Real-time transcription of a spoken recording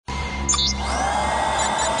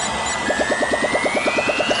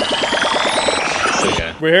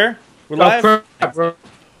We're here? We're live? Oh, crap, bro.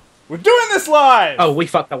 We're doing this live! Oh, we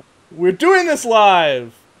fucked up. We're doing this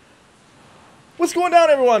live! What's going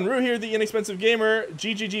down, everyone? Rue here, the Inexpensive Gamer,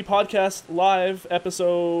 GGG Podcast Live,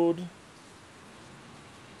 episode...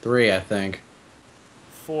 3, I think.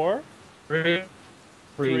 4? Three,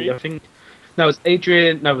 I think. No, it's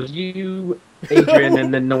Adrian. No, it was you, Adrian,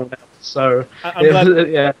 and then no one else. So, I'm glad,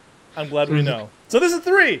 yeah. I'm glad we know. So this is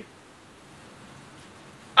 3!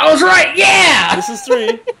 I was right, yeah! This is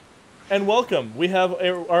 3. And welcome. We have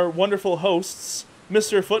our wonderful hosts,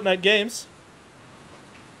 Mr. Footnight Games.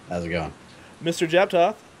 How's it going? Mr.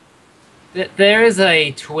 Jabbtoth. There is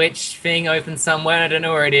a Twitch thing open somewhere, I don't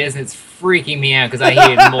know where it is, and it's freaking me out because I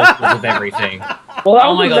hear multiples of everything. Well,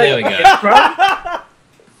 Oh my god, there we go. That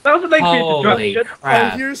was a late Holy I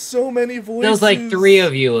crap. hear so many voices. There was like 3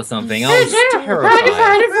 of you or something. I was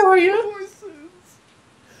terrified. for you.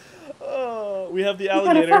 We have the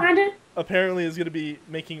alligator. Apparently is going to be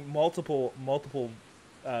making multiple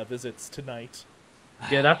visits tonight.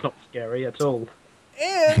 Yeah, that's not scary at all.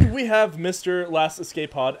 And we have Mr. Last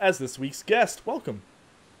Escape Pod as this week's guest. Welcome.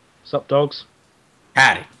 Sup, dogs?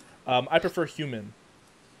 Howdy. I prefer human.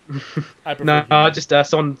 I prefer No, human. I just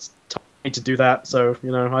someone told me to do that, so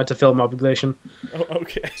you know I had to fill my obligation. Oh,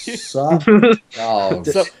 okay. Sup,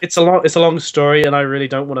 dogs. So- It's a long story, and I really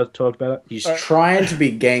don't want to talk about it. He's trying to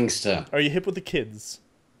be gangsta. Are you hip with the kids?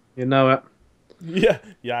 You know it. Yeah.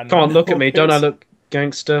 Yeah. I know. Come on, look at me. Don't I look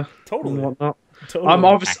gangster? Totally. And whatnot?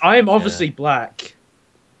 Totally. I am obviously black.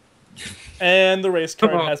 And the race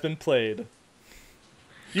card Come on. has been played.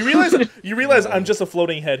 You realize I'm just a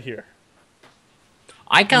floating head here.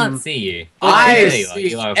 I can't see you. I There see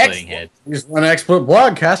you are a floating head. Use one expert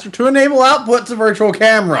broadcaster to enable output to virtual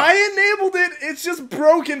camera. I enabled it. It's just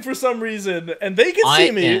broken for some reason, and they can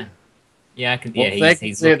see me. Yeah, I can. Well, Yeah, they he's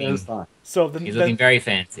can see it looking. this time. So then, He's looking very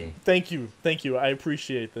fancy. thank you. I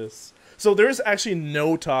appreciate this. So there's actually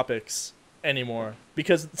no topics anymore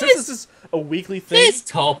because since this is a weekly thing. There's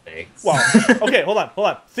topics. Well, okay, hold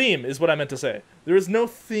on. Theme is what I meant to say. There is no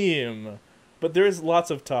theme, but there is lots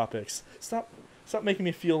of topics. Stop making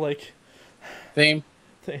me feel like Theme.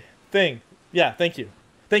 thing. Yeah, thank you,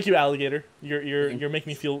 alligator. You're making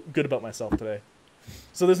me feel good about myself today.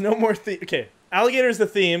 So there's no more theme. Okay, alligator is the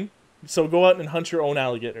theme. So go out and hunt your own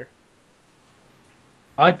alligator.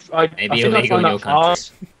 I Maybe think I illegal find in that your hard.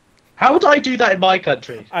 country. How would I do that in my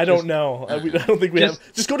country? I don't know. I don't think we have.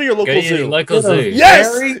 Just go to your local Go to zoo. your local zoo.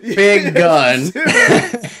 Yes! Very big gun.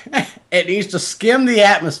 It needs to skim the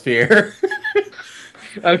atmosphere.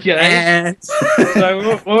 Okay. And So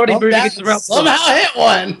we're already moving into the realms. somehow hit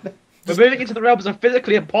one. We're moving into the realms of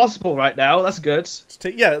physically impossible right now. That's good.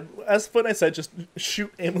 Yeah, as I said, just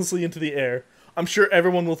shoot aimlessly into the air. I'm sure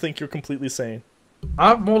everyone will think you're completely sane.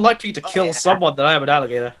 I'm more likely to kill someone than I am an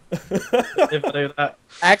alligator. If I do that.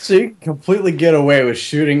 Actually, completely get away with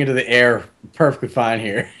shooting into the air perfectly fine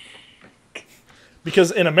here.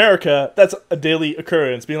 Because in America, that's a daily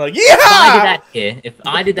occurrence. Being like, If yeah!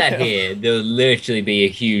 I did that here, there would literally be a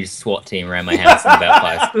huge SWAT team around my house in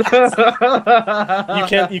about 5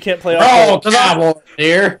 seconds. You can't play Oh, off. cowboy,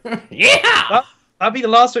 dear. Yeah! That'd be the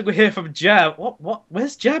last thing we hear from Jab. What?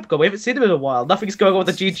 Where's Jab gone? We haven't seen him in a while. Nothing's going on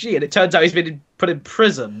with the GG, and it turns out he's been put in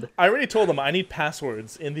prison. I already told them I need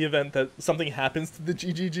passwords in the event that something happens to the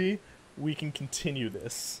GGG. We can continue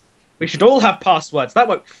this. We should all have passwords. That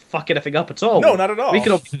won't fuck anything up at all. No, not at all.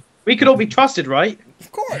 We can all be trusted, right?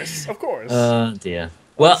 Of course. Oh dear.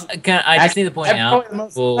 Well, I just need to point out.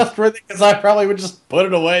 Because I probably would just put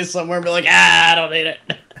it away somewhere and be like, I don't need it.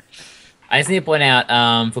 I just need to point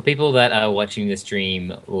out, for people that are watching the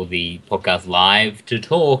stream or the podcast live, to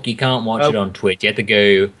talk, you can't watch it on Twitch. You have to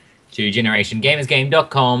go to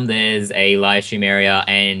GenerationGamersGame.com. There's a live stream area,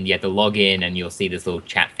 and you have to log in, and you'll see this little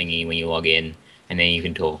chat thingy when you log in, and then you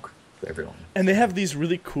can talk to everyone. And they have these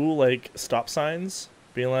really cool, like, stop signs.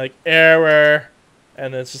 Being like, error.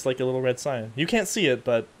 And it's just like a little red sign. You can't see it,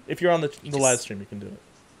 but if you're on the live stream, you can do it.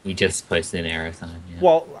 You just posted an error sign. Yeah.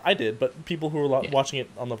 Well, I did, but people who are watching it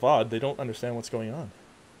on the VOD, they don't understand what's going on.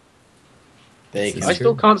 I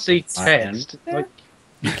still can't see text. Like,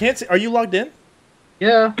 You can't see. Are you logged in?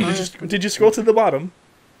 yeah. Did you scroll to the bottom?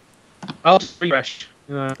 I'll just refresh.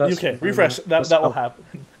 You know, Okay, refresh. That will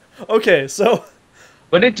happen. Okay, so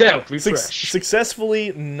When in doubt, refresh.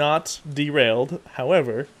 successfully not derailed.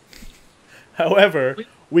 However,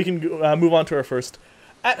 we can move on to our first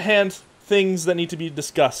at hand things that need to be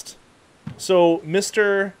discussed. So,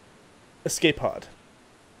 Mr. Escape Pod,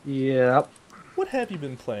 Yeah. what have you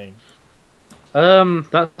been playing?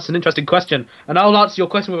 That's an interesting question, and I'll answer your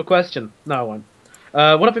question with a question. No, I won't.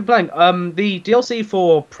 What I've been playing? The DLC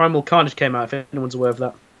for Primal Carnage came out. If anyone's aware of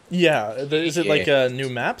that. Yeah, is it like new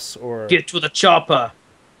maps or? Get to the chopper.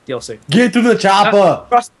 DLC. Get to the chopper.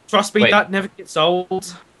 Trust me, Wait. that never gets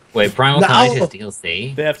old. Wait, Primal No. Carnage has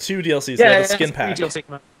DLC? They have 2 DLCs. Yeah, they have it's a skin free pack. DLC,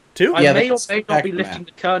 man. 2? I Yeah, may or that's may not be Pac-Man. lifting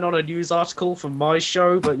the curtain on a news article from my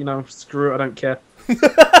show, but screw it, I don't care.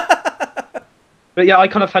 But yeah, I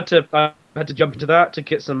kind of had to jump into that to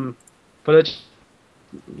get some footage.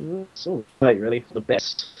 It's all right, really, for the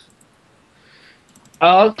best.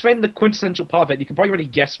 I'll explain the quintessential part of it. You can probably already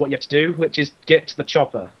guess what you have to do, which is get to the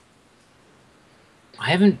chopper. I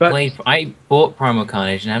haven't played. I bought Primal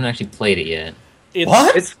Carnage and I haven't actually played it yet.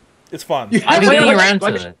 What? It's fun. You I've been haven't getting played around to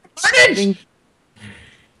Carnage? it. Carnage!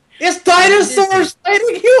 It's dinosaurs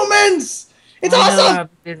fighting humans. It's awesome.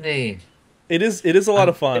 Busy. It is a lot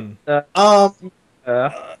of fun. Last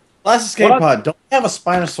Escape What? Pod. Don't they have a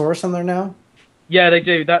Spinosaurus in there now? Yeah, they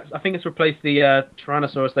do. I think it's replaced the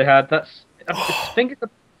Tyrannosaurus they had. I think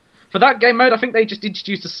for that game mode. I think they just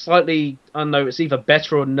introduced a slightly, I don't know, it's either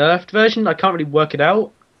better or nerfed version. I can't really work it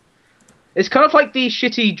out. It's kind of like the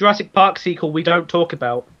shitty Jurassic Park sequel we don't talk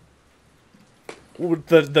about.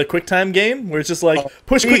 The QuickTime game where it's just like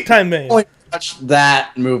push QuickTime I main. only watched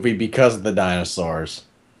that movie because of the dinosaurs.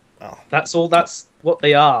 That's all. That's what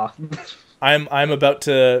they are. I'm about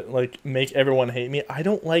to like make everyone hate me. I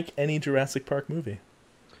don't like any Jurassic Park movie.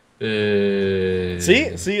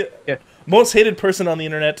 See, Yeah. Most hated person on the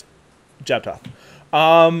internet, Jabbtoth.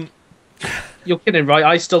 You're kidding, right?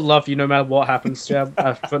 I still love you no matter what happens to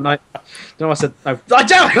Fortnite. No, I said no. I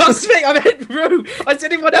can't speak. I'm in Rue. I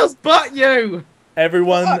said anyone else but you.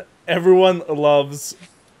 Everyone loves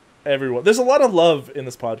everyone. There's a lot of love in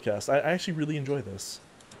this podcast. I actually really enjoy this.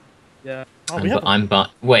 Yeah. Oh,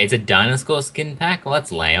 wait, it's a dinosaur skin pack? Well,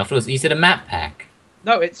 that's lame. I thought you said a map pack.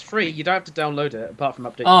 No, it's free. You don't have to download it apart from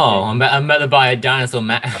updates. Oh, I'm about to buy a dinosaur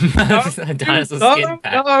map, a dinosaur skin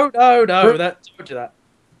pack. No. That told you that.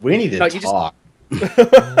 We need to No, you just- talk.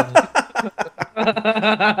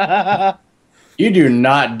 You do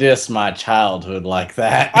not diss my childhood like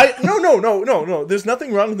that. No. There's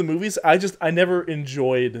nothing wrong with the movies. I never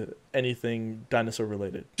enjoyed anything dinosaur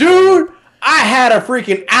related. Dude, I had a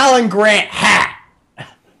freaking Alan Grant hat.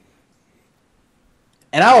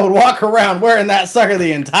 And I would walk around wearing that sucker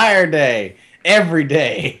the entire day. Every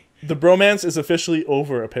day. The bromance is officially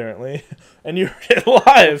over, apparently, and you're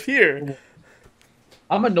live here.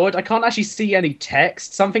 I'm annoyed. I can't actually see any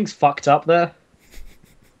text. Something's fucked up there.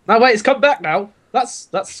 No, wait, it's come back now. That's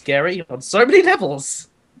scary on so many levels.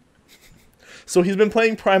 So he's been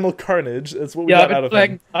playing Primal Carnage. That's what we Yeah, got out I've of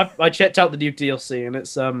been him. playing. I checked out the new DLC and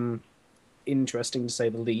it's interesting to say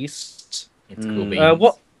the least. It's cool beans.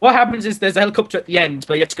 What happens is there's a helicopter at the end,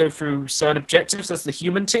 but you have to go through certain objectives. That's the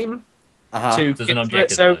human team. Uh-huh. To There's get an through it.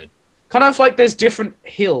 objective So mode. kind of like there's different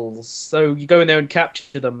hills, so you go in there and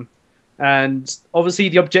capture them. And obviously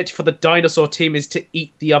the objective for the dinosaur team is to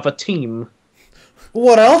eat the other team.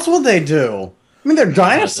 What else would they do? I mean, they're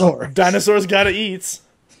dinosaurs. Dinosaurs gotta eat.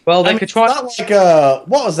 Well, they I mean, could it's try. not like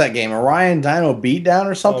what was that game? Orion Dino Beatdown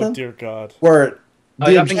or something? Oh dear God. Where the I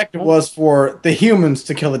think- objective was for the humans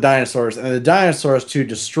to kill the dinosaurs and the dinosaurs to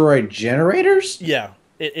destroy generators? Yeah,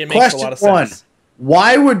 it makes Question a lot of one. sense.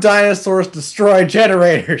 Why would dinosaurs destroy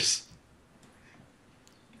generators?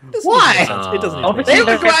 It doesn't Why? make sense. It doesn't make Obviously- sense.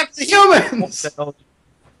 They look like the humans!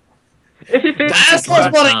 If you think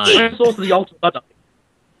Dinosaurs want to eat! dinosaurs are the ultimate.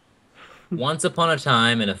 Once upon a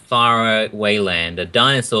time in a faraway land, a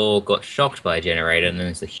dinosaur got shocked by a generator, and then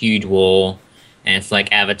there's a huge war, and it's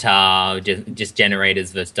like Avatar, just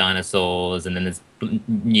generators versus dinosaurs, and then there's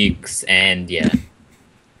nukes, and yeah.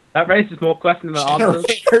 That raises more questions than answers.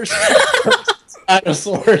 Generators.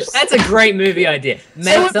 Dinosaurs. That's a great movie idea. Make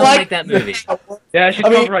They would something like that movie. Yeah, I should I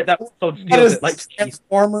mean, copyright that. Someone What steals is it. Like,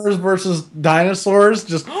 Transformers versus dinosaurs?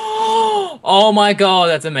 Just Oh my god,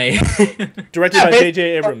 that's amazing. Directed Yeah, by but- J.J.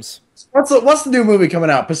 Abrams. what's the new movie coming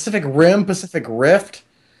out? Pacific Rim, Pacific Rift,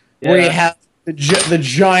 where you Yeah. have the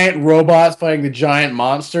giant robots fighting the giant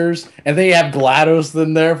monsters, and then you have GLaDOS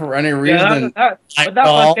in there for any reason. yeah, and but that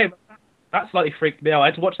Oh. one game, that slightly freaked me out. I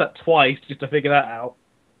had to watch that twice just to figure that out.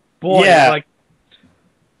 Boy, Yeah. like,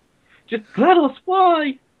 just GLaDOS,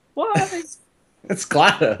 why? Why? It's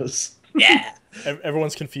GLaDOS. Yeah.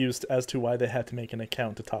 Everyone's confused as to why they had to make an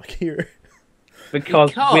account to talk here.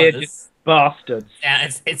 Because we're just bastards. Yeah,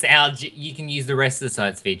 it's our. You can use the rest of the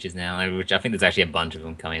site's features now, which I think there's actually a bunch of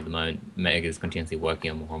them coming at the moment. Mega's continuously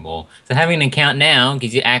working on more and more. So having an account now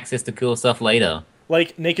gives you access to cool stuff later.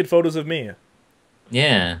 Like naked photos of me.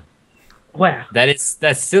 Yeah, Wow. that's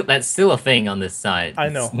still a thing on this site. I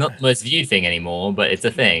know. It's not the most viewed thing anymore, but it's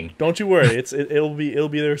a thing. Don't you worry. It'll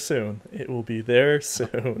be there soon. It will be there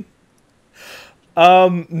soon.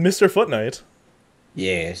 Mr. Footnight.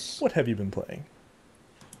 Yes. What have you been playing?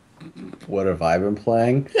 What have I been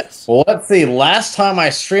playing? Yes. Well, let's see. Last time I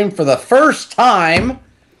streamed for the first time,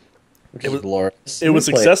 which is glorious. It was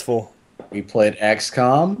successful. We played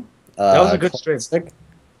XCOM. That was a good Classic. stream.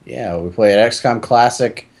 Yeah, we played XCOM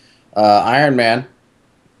Classic, Iron Man,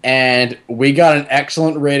 and we got an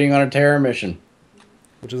excellent rating on a Terror mission.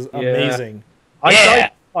 Which is amazing. I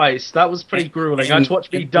died twice. That was pretty grueling. I just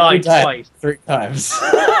watched me die twice. 3 times.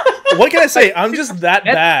 What can I say? I'm just that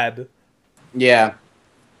bad. Yeah.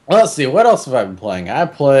 Well, let's see. What else have I been playing? I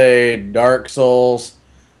played Dark Souls,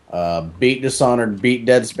 beat Dishonored, beat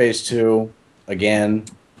Dead Space 2 again.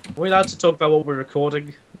 Are we allowed to talk about what we're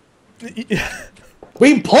recording?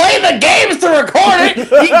 We play the games to record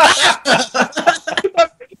it!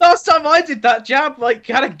 Last time I did that, Jab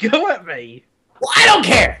had a go at me. Well, I don't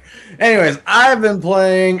care! Anyways, I've been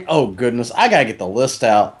playing... Oh, goodness. I gotta get the list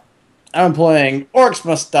out. I've been playing Orcs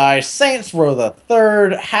Must Die, Saints Row the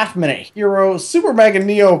Third, Half Minute Hero, Super Mega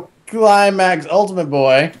Neo Climax Ultimate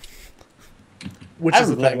Boy. Which I've is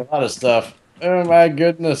been the playing thing. a lot of stuff. Oh, my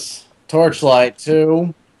goodness. Torchlight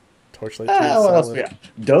 2. Torchlight 2 is What else we solid.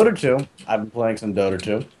 got? Dota 2. I've been playing some Dota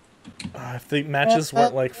 2. I think matches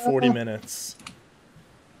weren't like 40 minutes.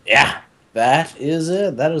 Yeah, that is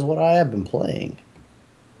it. That is what I have been playing.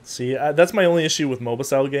 See, that's my only issue with MOBA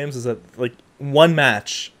style games is that like one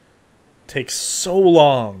match takes so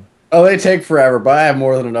long. Oh, they take forever, but I have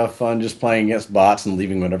more than enough fun just playing against bots and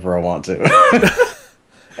leaving whenever I want to.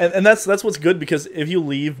 And that's what's good because if you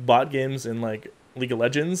leave bot games in like League of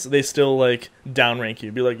Legends, they still like downrank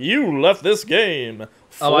you. Be like, you left this game.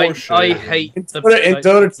 For sure. I hate In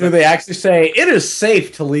Dota 2, they actually say, it is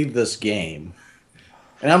safe to leave this game.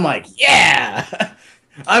 And I'm like, yeah!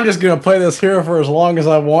 I'm just going to play this hero for as long as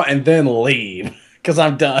I want and then leave. Because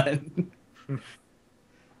I'm done.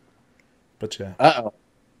 But yeah. Uh-oh.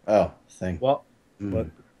 Oh, thing. What? But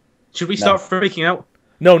Should we start freaking out?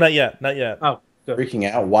 no, not yet. Not yet. Oh, good. Freaking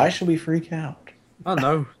out? Why should we freak out? Oh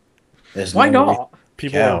no. There's Why no not?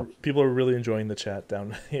 People are really enjoying the chat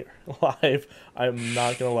down here live. I'm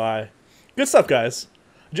not gonna lie. Good stuff, guys.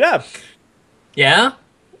 Jab, Yeah?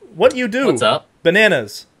 what do you do? What's up?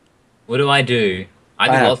 Bananas. What do? I do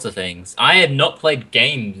Wow. lots of things. I have not played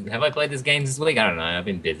games. Have I played this game this week? I don't know. I've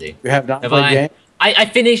been busy. You have not Have played I? game? I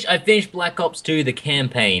finished Black Ops 2, the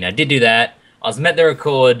campaign. I did do that. I was meant to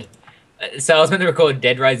record... So I was meant to record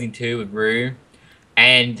Dead Rising 2 with Rue,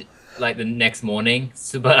 and like the next morning.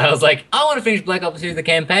 So, but I was like, I want to finish Black Ops 2, the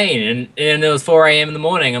campaign, and it was 4 a.m. in the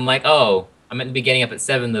morning. I'm like, oh, I'm meant to be getting up at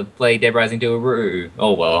 7 to play Dead Rising 2 with Rue.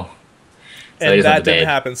 Oh well. So I And just went that to didn't bed.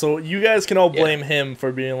 happen. So you guys can all blame him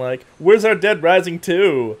for being like, where's our Dead Rising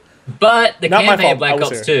 2? But the Not my campaign fault, of Black I was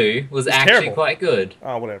Ops here. 2 was It's actually terrible. quite good.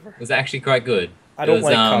 Oh, whatever. It was actually quite good. I don't It was,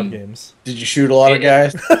 like COD games. Did you shoot a lot of It-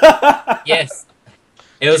 guys? Yes.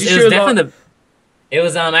 It was you sure definitely it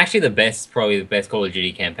was actually probably the best Call of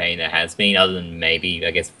Duty campaign there has been, other than maybe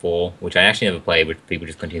I guess 4, which I actually never played, which people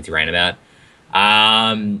just continue to rant about.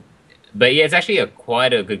 But yeah, it's actually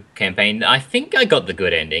quite a good campaign. I think I got the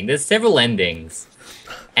good ending. There's several endings,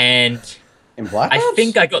 and In Black Ops? I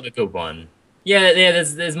think I got the good one. Yeah.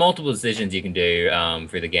 There's multiple decisions you can do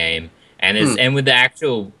through the game, and and with the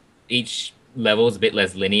actual each level is a bit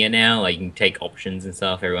less linear now. Like you can take options and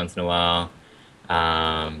stuff every once in a while.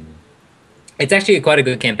 It's actually quite a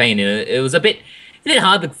good campaign. It was a bit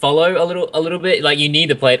hard to follow a little bit. Like you need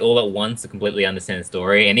to play it all at once to completely understand the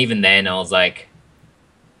story. And even then, I was like,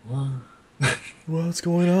 what? What's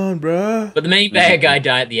going on, bruh? But the main bad guy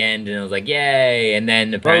died at the end, and I was like, yay! And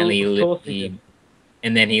then apparently of course he did.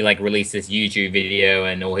 and then he like released this YouTube video,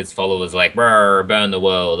 and all his followers like, "Brr, burn the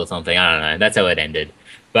world" or something. I don't know. That's how it ended.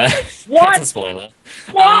 But What? that's a spoiler.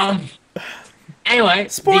 What? Anyway,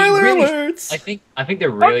 Spoiler really, alerts! I think the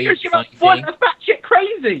really funny What? thing, That's batshit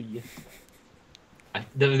crazy.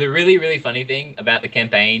 the really funny thing about the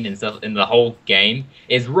campaign and stuff in the whole game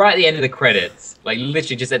is right at the end of the credits, like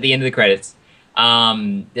literally just at the end of the credits.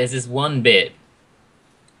 There's this one bit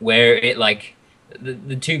where it like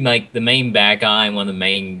the two like the main bad guy and one of the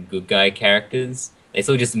main good guy characters, they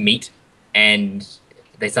sort of just meet and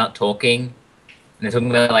they start talking. And they're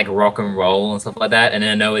talking about like rock and roll and stuff like that, and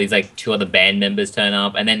then I know these like 2 other band members turn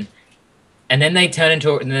up, and then they turn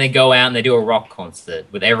into, and then they go out and they do a rock concert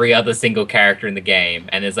with every other single character in the game,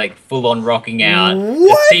 and there's like full on rocking out.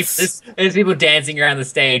 What? There's people dancing around the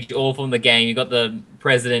stage, all from the game. You got the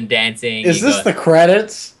president dancing. Is this the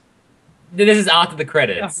credits? This is after the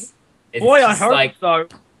credits. It's Boy, I just hope like so.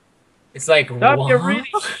 it's like That'd what? be a really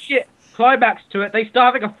shit climax to it. They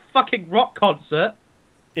start having a fucking rock concert.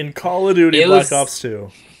 In Call of Duty It Black was- Ops 2.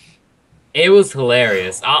 It was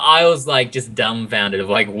hilarious. I was like just dumbfounded of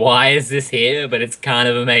like, why is this here? But it's kind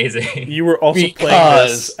of amazing. You were also playing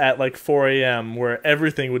Because- this at like 4 a.m. where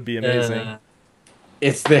everything would be amazing.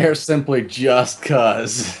 It's there simply just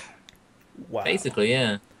cause. Wow. Basically,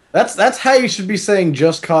 yeah. That's how you should be saying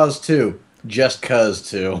Just Cause 2. Just Cause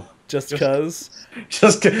 2. Just cuz.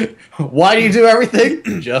 Why do you do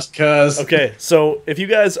everything? Just cause. Okay, so if you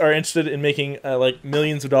guys are interested in making like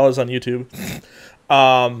millions of dollars on YouTube,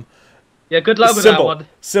 Yeah, good luck with that one.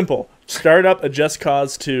 Simple. Start up a Just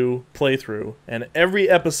Cause 2 playthrough, and every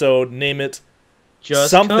episode name it Just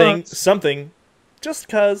something, cause. something, just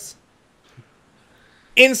cause.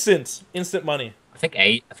 Instant money. I think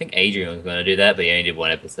Adrian was going to do that, but he only did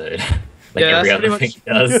one episode. Like Yeah, every that's other pretty thing he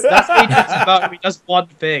does. That's what he talks about. He does one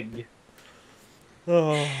thing.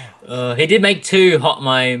 Oh, He did make 2 Hot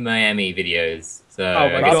Miami videos. So Oh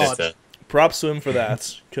my I guess God. it's props to him for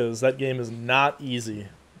that, because that game is not easy.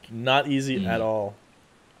 Not easy at all.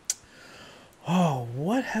 Oh,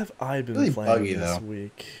 what have I been Really playing buggy, this though.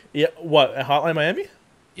 week? Yeah, what, Hotline Miami?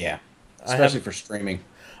 Yeah. I Especially have- for streaming.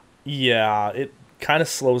 Yeah, it kind of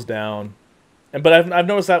slows down. But I've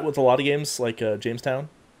noticed that with a lot of games, like Jamestown.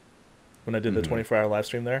 When I did the 24-hour live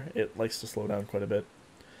stream there, it likes to slow down quite a bit.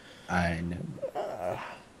 I know.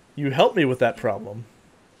 You helped me with that problem.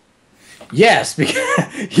 Yes,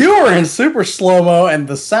 because you were in super slow-mo, and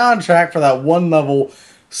the soundtrack for that one level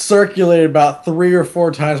circulated about 3 or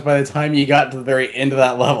 4 times by the time you got to the very end of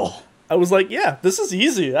that level. I was like, yeah, this is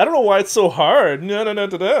easy. I don't know why it's so hard.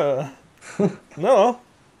 No.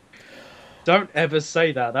 Don't ever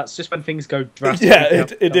say that. That's just when things go drastically. Yeah,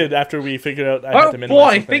 it did after we figured out I had Oh to minimize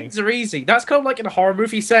boy, the thing. things are easy. That's kind of like in a horror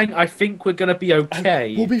movie saying, "I think we're gonna be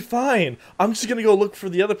okay." We'll be fine. I'm just gonna go look for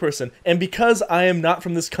the other person. And because I am not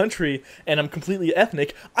from this country and I'm completely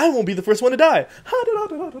ethnic, I won't be the first one to die.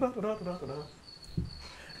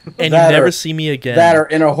 And That you never or- see me again. That are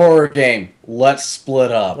in a horror game. Let's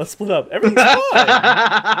split up. Let's split up. Everything's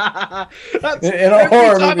fine. That's In a every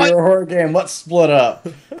horror time movie or a horror game, let's split up.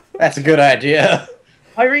 That's a good idea.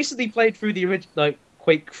 I recently played through the original, like,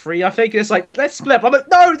 Quake 3, I think. It's like, let's split up. I'm like,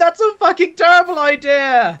 no, that's a fucking terrible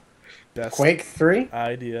idea. Best Quake 3?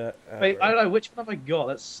 idea Wait, ever. I don't know, which one have I got?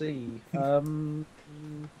 Let's see. Do I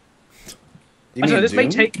you don't know, mean this may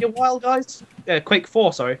Doom? take me a while, guys. Yeah, Quake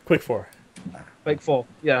 4, sorry. Quick 4. Quake 4,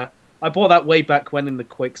 yeah. I bought that way back when in the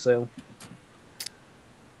Quake sale.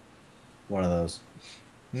 One of those.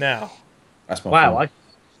 Now. That's my Wow, phone.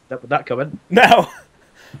 with that coming. Now.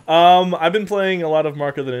 I've been playing a lot of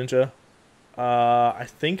Mark of the Ninja. I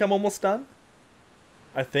think I'm almost done.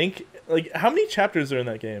 I think, like, how many chapters are in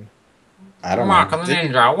that game? I don't Mark know. of the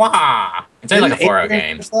Ninja, wah! It's only like a 4-hour Adrian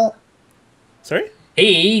game. finish that? Sorry?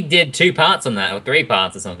 He did 2 parts on that, or 3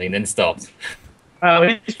 parts or something, then stopped.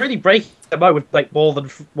 It's really breaking them out with, like, more than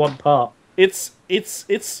one part. It's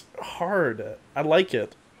hard. I like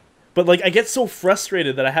it. But, like, I get so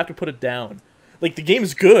frustrated that I have to put it down. Like, the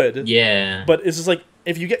game's good. Yeah. But it's just like,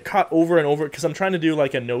 if you get caught over and over, because I'm trying to do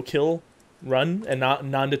like a no-kill run and not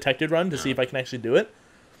non-detected run to see if I can actually do it,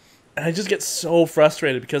 and I just get so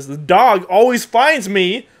frustrated because the dog always finds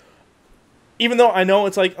me, even though I know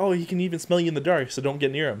it's like, oh, he can even smell you in the dark, so don't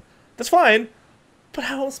get near him. That's fine, but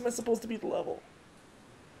how else am I supposed to beat the level?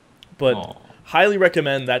 But Aw. highly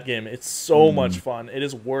recommend that game. It's so much fun. It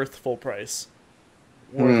is worth full price.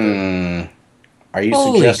 Worth it. Are you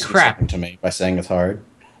Holy suggesting crap. something to me by saying it's hard?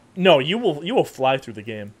 No, you will fly through the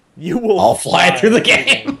game. You will. I'll fly through the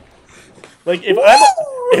game. Like if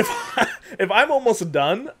I'm almost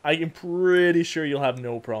done, I am pretty sure you'll have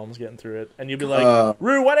no problems getting through it, and you'll be like,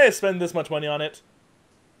 "Rue, why did I spend this much money on it?"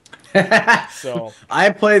 So I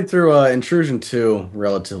played through Intrusion 2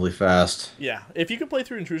 relatively fast. yeah, if you can play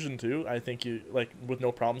through Intrusion 2, I think you like with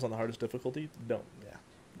no problems on the hardest difficulty. No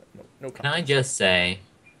Can comment. I just say,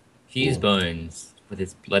 Fuse Bones with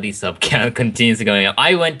his bloody sub count continues going up.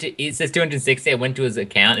 It says 260. I went to his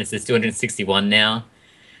account. It says 261 now.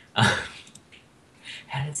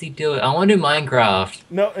 How does he do it? I want to do Minecraft.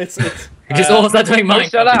 No, it's Just all start doing Don't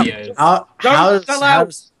shut up. Minecraft videos. How sell does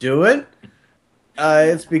out. he do it?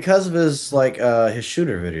 It's because of his his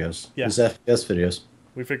shooter videos, Yeah. his FPS videos.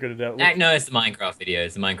 we figured it out. No, it's the Minecraft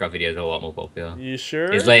videos. The Minecraft videos are a lot more popular. You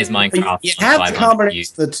sure? His latest Minecraft. You on have to 500 combine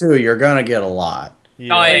views. the two. You're gonna get a lot.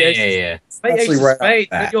 Yeah. Oh, yeah. Hey, Especially Ace of right off Spades, the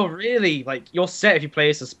bat. but you're really, like, you're set if you play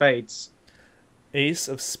Ace of Spades. Ace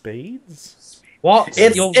of Spades. What?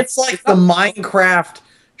 It's like the Minecraft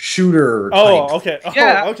shooter. Oh, type. okay. Oh,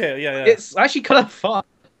 Yeah. okay. Yeah. It's actually kind of fun.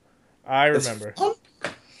 I It's remember. fun.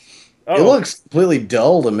 Oh, It looks completely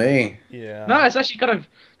dull to me. Yeah. No, it's actually kind of...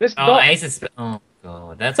 It's Oh, not... Ace of Oh,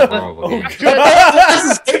 God. That's a horrible Oh, game. God. This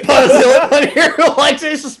is the only one here who likes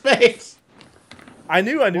Ace of Spades. I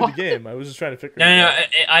knew What? the game. I was just trying to figure No, it no, out.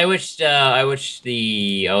 no. I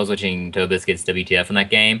was watching Toe Biscuit's WTF on that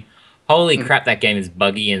game. Holy Mhm. crap, that game is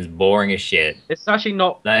buggy and is boring as shit. It's actually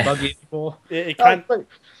not Like- buggy anymore. It kind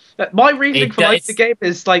My reasoning It for liking does- the game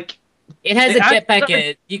is like, It has It a adds- jetpack in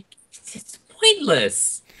it. It's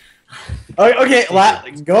pointless. Okay,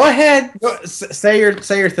 go ahead. Say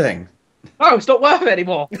your thing. oh, it's not worth it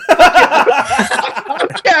anymore.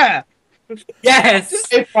 Yeah. Yes.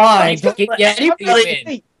 Okay, fine. Yeah, you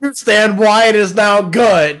win. Understand why it is now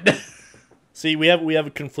good. See, we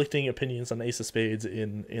have conflicting opinions on Ace of Spades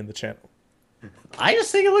in the channel. I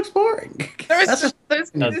just think it looks boring. There's That's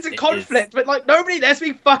there's No, a it conflict, but like nobody lets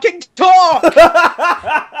me fucking talk.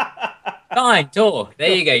 Fine, talk.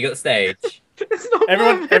 There you go. You got the stage. It's not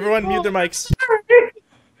Everyone, worth it everyone, mute anymore. their mics.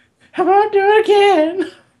 How about I do it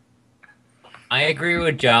again? I agree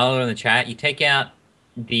with Jala in the chat. You take out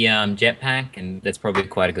the jetpack, and that's probably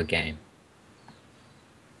quite a good game.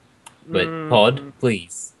 But Pod,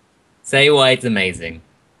 please say why it's amazing.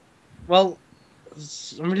 Well,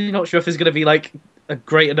 I'm really not sure if there's going to be like a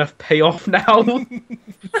great enough payoff now.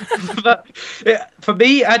 But for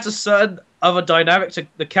me, it adds a certain other dynamic to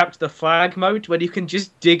the capture the flag mode, when you can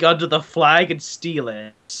just dig under the flag and steal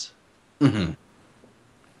it. Mm-hmm.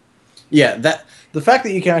 Yeah, the fact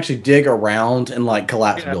that you can actually dig around and like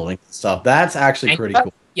collapse Yeah. buildings and stuff, that's actually And pretty that-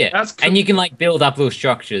 cool. Yeah, That's and you can like build up little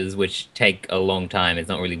structures which take a long time. It's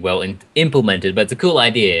not really well implemented, but it's a cool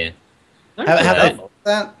idea. Don't Have take have that they long.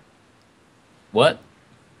 that? What?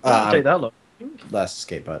 Don't take that long. Last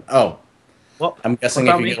escape button. Oh, What? I'm guessing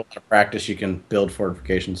What if about you me? get a lot of practice, you can build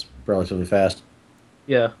fortifications relatively fast.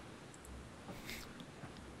 Yeah.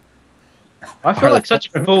 I feel like such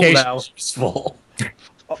a fool now. Useful.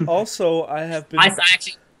 Also, I have been. I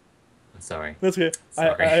actually. Sorry. That's okay.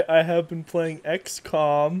 Sorry. I have been playing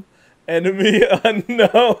XCOM, Enemy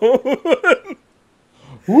Unknown.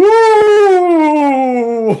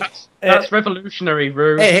 Woo! That's revolutionary,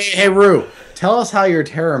 Rue. Hey, Rue. Tell us how your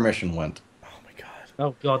terror mission went. Oh my god,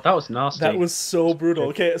 Oh god, that was nasty. that was so brutal.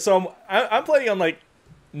 Okay, so I'm playing on like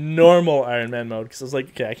normal Iron Man mode because I was like,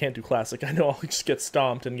 okay, I can't do classic. I know I'll just get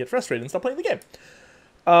stomped and get frustrated and stop playing the game.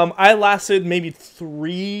 I lasted maybe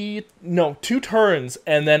 2 turns,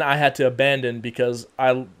 and then I had to abandon because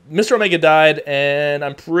Mr. Omega died, and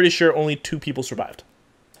I'm pretty sure only 2 people survived.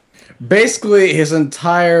 Basically,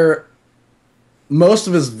 most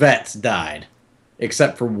of his vets died,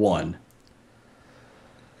 except for one.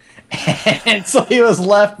 And so he was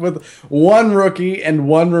left with 1 rookie and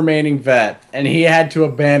 1 remaining vet, and he had to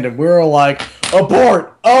abandon. We were like,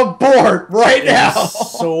 abort right It now.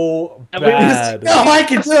 was so And we bad. No, I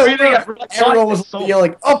can do it. Everyone was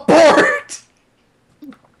yelling, abort!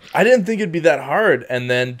 I didn't think it'd be that hard, and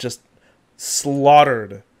then just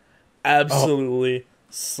slaughtered. Absolutely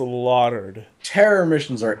slaughtered. Terror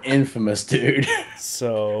missions are infamous, dude.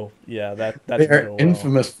 So yeah, that didn't They're go well.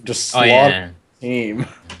 infamous for just Oh slaughtering yeah. the team.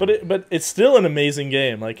 But it's still an amazing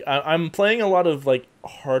game. Like I'm playing a lot of like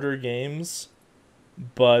harder games,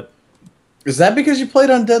 but Is that because you played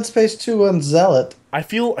on Dead Space 2 on Zealot? I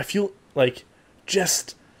feel like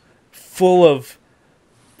just full of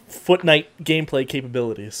Footnight gameplay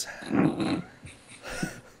capabilities.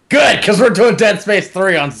 Good, because we're doing Dead Space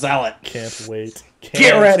 3 on Zealot. Can't wait.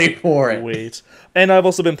 Get ready for it. Wait. And I've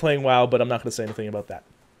also been playing WoW, but I'm not going to say anything about that.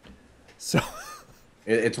 So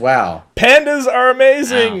It's WoW. pandas are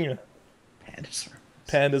amazing. Wow.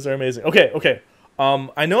 Pandas are amazing. Okay.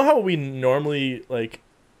 I know how we normally like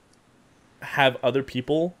have other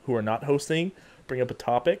people who are not hosting bring up a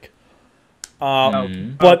topic.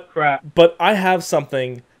 Mm. But crap. but I have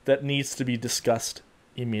something that needs to be discussed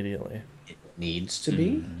immediately. Needs to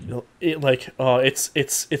be?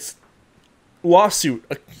 It's lawsuit,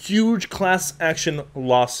 a huge class action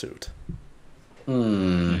lawsuit.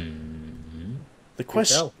 The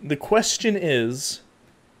question is,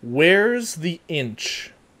 where's the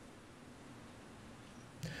inch?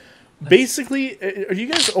 Basically, are you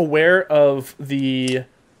guys aware of the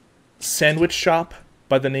sandwich shop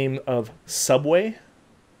by the name of Subway?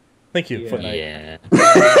 Thank you, Yeah. Footnight. Yeah.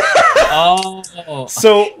 Oh.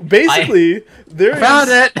 So basically, there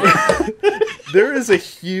it! there is a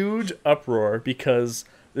huge uproar because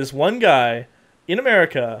this one guy in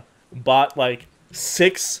America bought like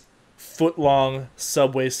 6-foot-long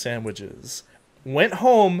Subway sandwiches, went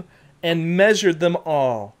home and measured them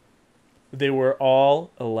all. They were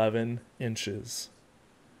all 11 inches.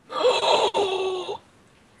 False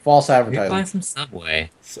You're buying advertising. some Subway.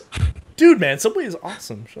 Dude, man, Subway is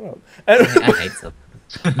awesome. Shut up. I hate Subway.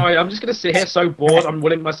 Alright, I'm just gonna sit here so bored, I'm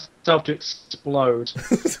willing myself to explode.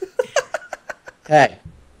 Hey,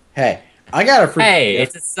 I got a free. Hey,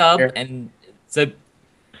 it's a sub, Here. and So,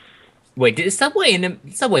 wait, did Subway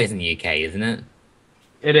Subway's in the UK, isn't it?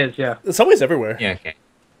 It is, yeah. The Subway's everywhere. Yeah, okay.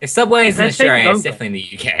 If Subway's in They're taking Australia, it's over. definitely in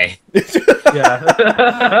the UK.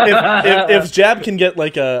 Yeah. If Jab can get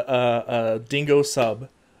like a dingo sub,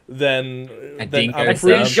 then dingo I'm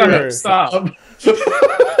pretty sub? sure. Stop.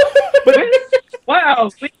 Wow,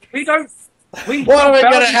 we don't. What are we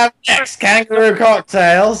gonna have next? Kangaroo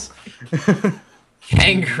cocktails.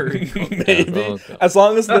 Kangaroo. Maybe Oh, God. as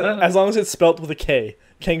long as it's spelt with a K.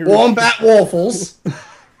 Kangaroo. Wombat waffles.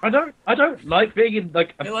 I don't like being in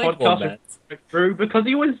like a I like podcast wombats. with Drew because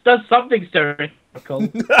he always does something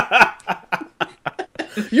stereotypical.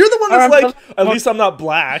 You're the one that's I'm- like, at least I'm not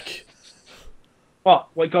black. What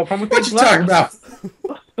you got a problem with What being you talking black?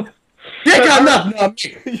 about? You got nothing on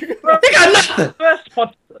me. You got nothing. First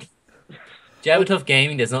pod. Jabbtoth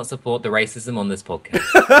Gaming does not support the racism on this podcast.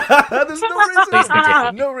 There's no Please racism.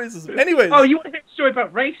 continue. No racism. Anyways. Oh, you want to hear a story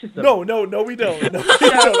about racism? No, we don't. No, we don't.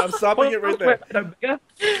 I'm stopping it right there.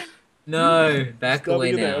 No, back Stopping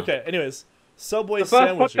away it there. now. Okay. Anyways, Subway The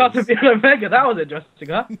first podcast sandwiches. with Big Omega. That was interesting,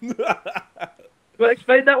 huh? You want to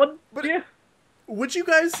explain that one? Yeah. Would you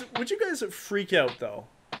guys freak out though?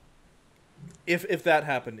 If that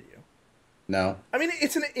happened to you? No. I mean,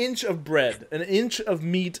 it's an inch of bread, an inch of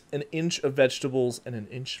meat, an inch of vegetables, and an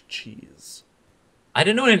inch of cheese. I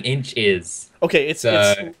don't know what an inch is. Okay, it's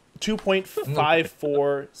So-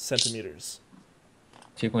 2.54 centimeters.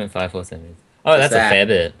 2.54 centimeters. Oh, that's a that? fair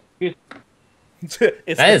bit. It's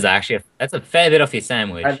That is actually that's a fair bit off your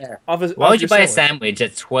sandwich. Right there. Why would you buy a sandwich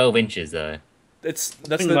that's 12 inches though? That's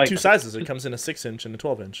Something the like- two sizes. It comes in a 6-inch and a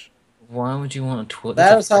 12-inch. Why would you want a 12?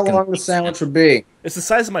 That is how long the sandwich would be. It's the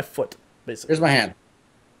size of my foot, basically. Here's my hand.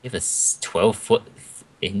 You have a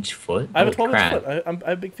 12-inch foot? I have a Holy 12-inch crap. foot. I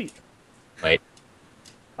have big feet. Wait.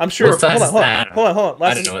 I'm sure. What size is Hold on. that? Hold on. I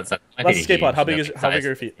Last, don't know what size. My last feet are escape pod. huge. How big No, is how big size are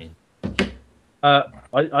your feet?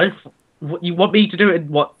 15. What, you want me to do it in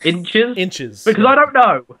what inches? Inches. Because I don't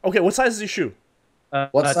know. Okay, what size is your shoe?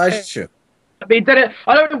 What size shoe? I mean, I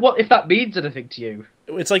don't know what if that means anything to you.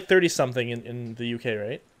 It's like 30-something in the UK,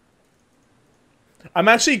 right? I'm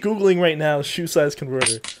actually Googling right now shoe size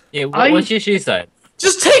converter. Yeah, what's your shoe size?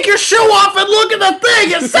 Just take your shoe off and look at the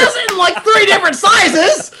thing. It says it in like 3 different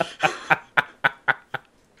sizes.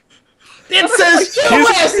 It says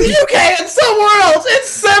US, UK, and somewhere else. It's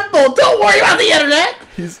simple. Don't worry about the internet.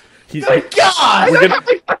 He's Good God. We're I don't gonna- have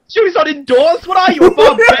my fucking shoes on indoors. What are you, a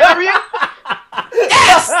barbarian?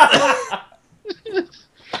 Yes.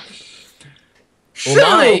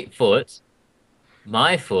 Well,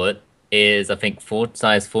 my foot is I think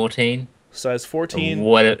size 14. size 14.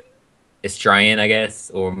 What Australian, I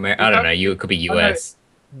guess, or I don't know. It could be US.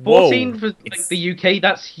 14 for like It's- the UK.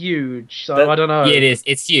 That's huge. So That- I don't know. Yeah, it is.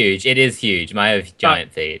 It's huge. It is huge. I have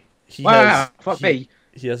giant feet. He Wow. has, Fuck he, me.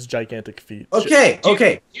 He has gigantic feet. Okay.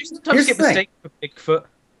 Okay. Do you sometimes Here's get the thing. mistaken for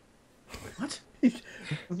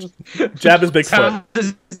Bigfoot? Jab is Bigfoot.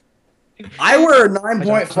 I wear a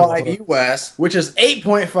 9.5 US, which is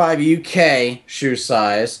 8.5 UK shoe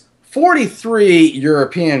size, 43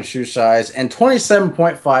 European shoe size, and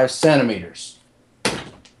 27.5 centimeters.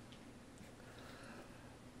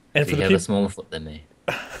 And So for you the have a people, smaller foot than me.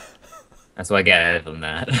 That's what I get out of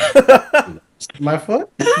that. My foot?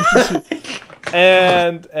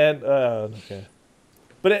 and okay,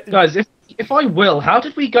 but it, Guys, if I will, how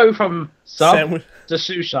did we go from sub sandwich. to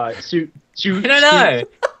shoe size? I don't know.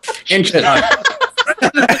 Inches.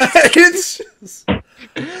 It's-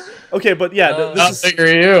 okay, but yeah, this is.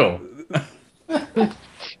 are you?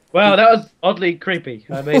 Well, that was oddly creepy.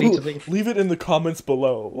 I may need to leave. Leave it in the comments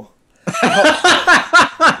below.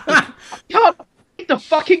 Can't read the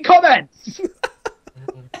fucking comments.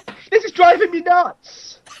 This is driving me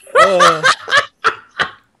nuts. People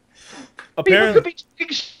Apparently, could be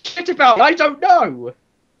talking shit about it. I don't know.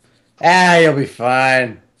 Ah, you'll be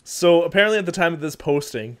fine. so apparently at the time of this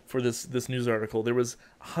posting for this news article, there was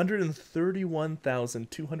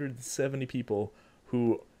 131,270 people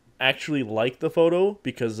who actually liked the photo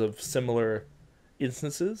because of similar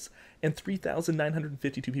instances, and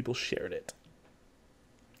 3,952 people shared it.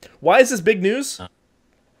 Why is this big news?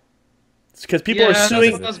 It's because people are That's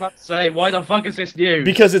suing what I was about to say. Why the fuck is this new?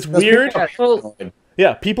 because it's weird. Well,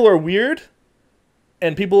 Yeah, people are weird,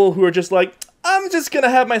 and people who are just like, I'm just gonna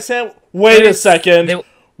have my sandwich. Wait a second.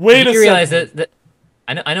 Wait a you realize second. that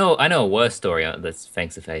I know a worse story that's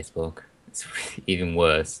thanks to Facebook. It's even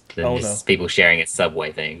worse than Oh, this no. people sharing a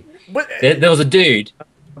Subway thing. But There was a dude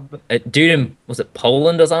in was it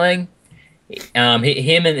Poland or something?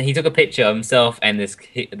 He took a picture of himself and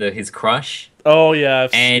his crush, oh yeah,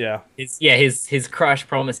 and yeah. his crush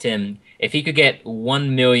promised him if he could get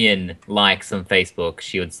 1 million likes on Facebook,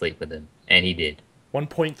 she would sleep with him. and he did.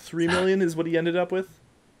 1.3 million is what he ended up with.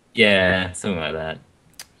 Yeah, something like that.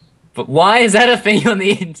 But why is that a thing on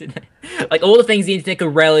the internet? Like, all the things the internet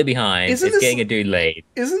could rally behind is getting a dude laid.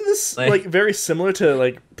 Isn't this, like, very similar to,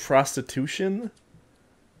 like, prostitution?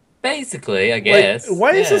 Basically, I guess. Like,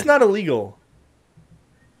 why is this not illegal?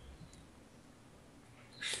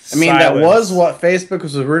 I mean, that was what Facebook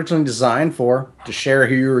was originally designed for, to share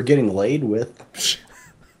who you were getting laid with.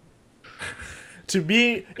 To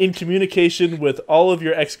be in communication with all of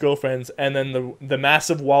your ex-girlfriends, and then the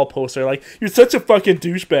massive wall poster, like, you're such a fucking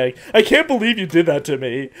douchebag. I can't believe you did that to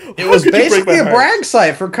me. It was basically a brag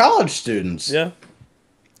site for college students. Yeah.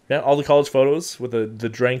 Yeah, all the college photos with the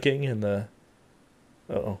drinking and the...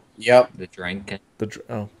 Uh-oh. Yep. The drinking.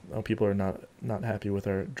 Oh, people are not happy with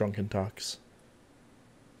our drunken talks.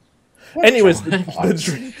 Anyways,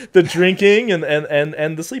 the drinking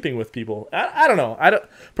and the sleeping with people. I don't know.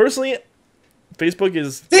 Personally, Facebook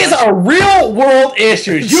is... These are real world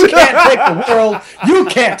issues. You can't take the world. You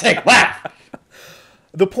can't take life.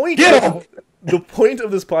 The point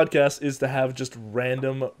of this podcast is to have just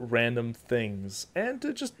random things and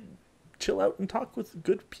to just chill out and talk with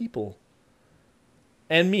good people.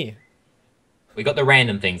 And me. We got the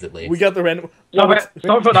random things at least. We got the random...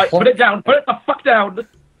 Stop for that. Put it down. Put it the fuck down.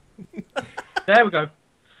 There we go.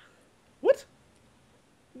 What?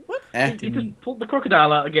 You just pulled the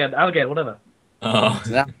crocodile out again. Alligator, whatever. Oh. It's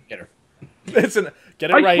an alligator.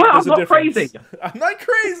 Get it right. Swear, There's I'm a not difference. crazy. I'm not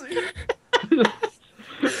crazy.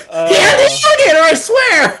 Yeah, the alligator, I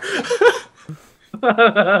swear!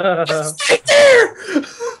 It's right there!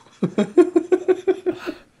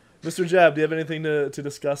 Mr. Jab, do you have anything to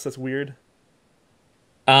discuss that's weird?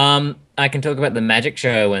 I can talk about the magic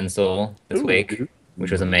show I went and saw this week,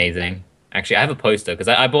 which was amazing. Actually, I have a poster because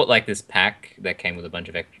I bought like this pack that came with a bunch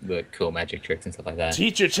of cool magic tricks and stuff like that.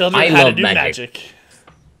 Teach your children how to do magic.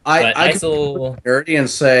 I saw and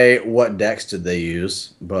say what decks did they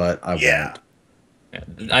use, but I won't.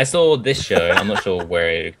 I saw this show. I'm not sure where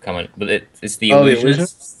it come, but it's the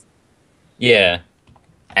Illusionists. Yeah,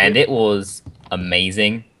 and it was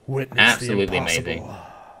amazing. Witness absolutely amazing.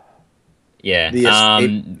 Yeah.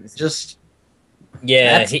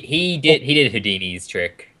 He did Houdini's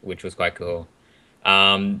trick, which was quite cool.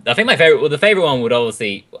 I think the favorite one would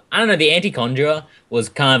obviously, I don't know, the Anti-Conjurer was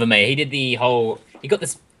kind of amazing. He did he got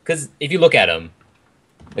this, because if you look at him,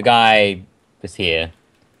 the guy is here.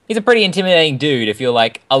 He's a pretty intimidating dude if you're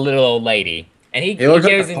like a little old lady. And he goes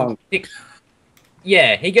and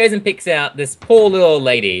picks out this poor little old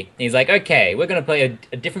lady. And he's like, okay, we're going to play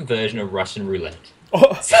a different version of Russian roulette.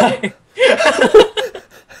 Oh. So,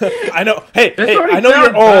 I know. Hey, I know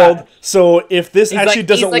you're old, so if this actually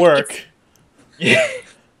doesn't work... Yeah.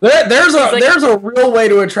 There's a real way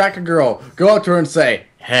to attract a girl. Go up to her and say,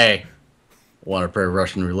 hey, want to play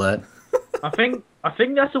Russian roulette? I think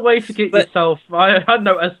that's a way to get yourself, I don't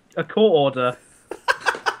know, a court order.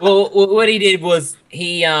 Well, what he did was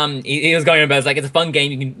he was going about, it's a fun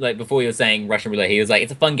game. You can, like, before you were saying Russian roulette, he was like,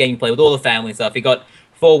 it's a fun game to play with all the family stuff. He got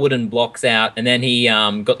 4 wooden blocks out, and then he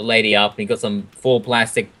got the lady up, and he got some 4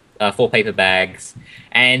 paper bags,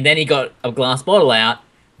 and then he got a glass bottle out,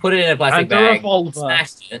 put it in a plastic bag,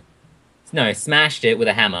 smashed it with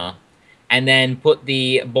a hammer, and then put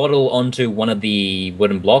the bottle onto one of the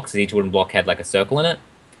wooden blocks. Each wooden block had like a circle in it.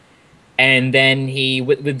 And then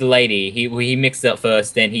with the lady, he mixed it up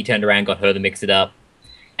first, then he turned around, got her to mix it up.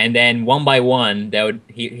 And then one by one, they would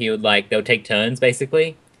take turns,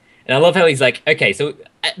 basically. And I love how he's like, okay, so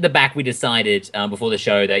at the back we decided before the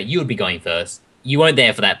show that you would be going first. You weren't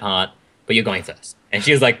there for that part, but you're going first. And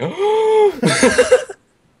she was like, oh!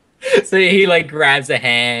 So he like grabs a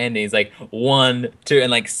hand, and he's like 1, 2,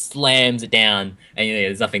 and like slams it down, and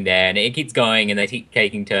there's nothing there, and it keeps going, and they keep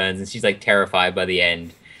taking turns, and she's like terrified by the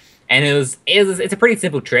end. And it's a pretty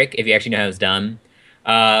simple trick if you actually know how it's done,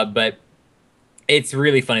 but it's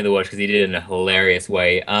really funny to watch because he did it in a hilarious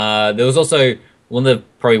way. There was also one of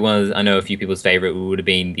I know a few people's favorite would have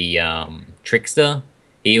been the Trickster.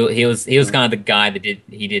 He was kind of the guy that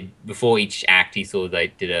did before each act. He sort of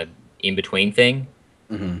like did a in between thing.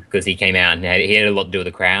 Because he came out and he had a lot to do with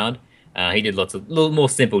the crowd. He did lots of little more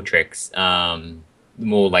simple tricks,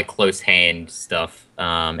 more like close hand stuff,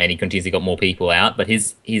 and he continuously got more people out. But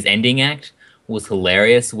his ending act was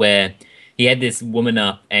hilarious, where he had this woman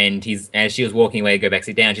up, and as she was walking away to go back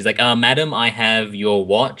sit down, she's like, "Madam, I have your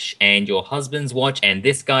watch and your husband's watch and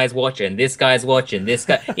this guy's watch and this guy's watch and this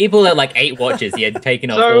guy." He pulled out like 8 watches. He had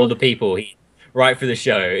taken off all the people right for the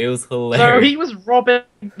show. It was hilarious. So he was robbing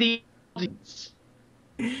the audience.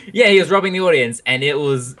 Yeah, he was robbing the audience, and it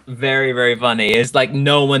was very, very funny. It's like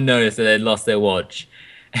no one noticed that they'd lost their watch.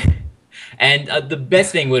 And the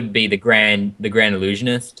best thing would be the Grand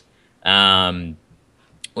Illusionist. Well,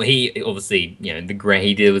 he obviously,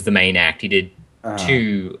 he did was the main act. He did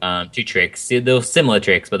two tricks. They were similar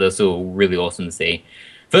tricks, but they were still really awesome to see.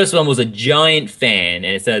 First one was a giant fan,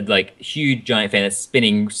 and it's a huge giant fan that's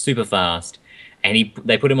spinning super fast. And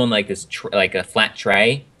they put him on this a flat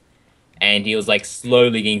tray, and he was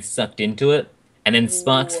slowly getting sucked into it. And then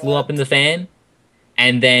sparks flew up in the fan,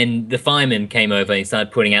 and then the fireman came over and he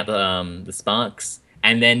started putting out the sparks.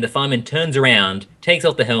 And then the fireman turns around, takes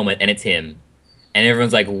off the helmet, and it's him. And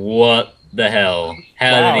everyone's like, "What the hell?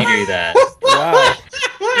 How did he do that?" Wow.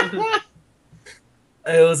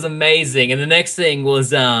 It was amazing. And the next thing was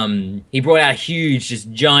he brought out a huge,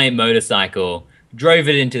 just giant motorcycle, drove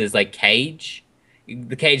it into this cage.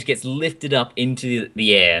 The cage gets lifted up into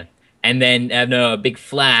the air, and then a big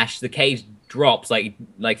flash. The cage drops,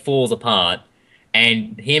 falls apart,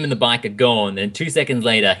 and him and the bike are gone. And 2 seconds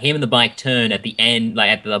later, him and the bike turn at the end,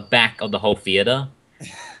 at the back of the whole theater,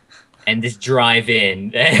 and just drive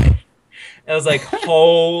in. I was like,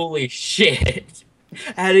 holy shit.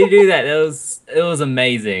 How did he do that? It was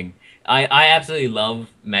amazing. I absolutely love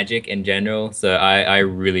magic in general, so I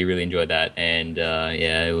really, really enjoyed that. And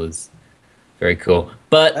it was very cool.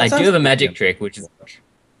 But I do have a magic trick, which is...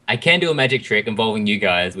 I can do a magic trick involving you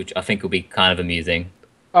guys, which I think will be kind of amusing.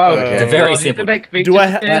 Oh, It's a very simple...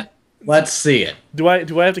 Let's see it. Do I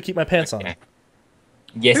have to keep my pants on? Okay.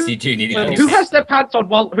 Yes, you do need to... Who has their pants on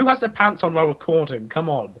while while recording? Come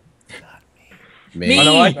on. Me! I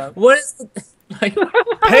know I don't. What is...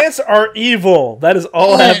 Pants are evil. That is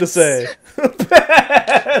all I have to say.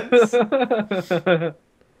 Pants. All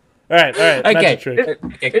right. Okay. Magic trick.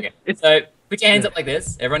 Okay. So put your hands up like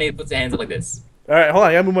this. Everyone needs to put their hands up like this. All right, hold on.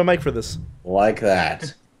 I gotta move my mic for this. Like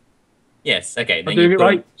that. Yes. Okay. Then doing you it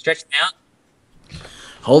right. stretch them out.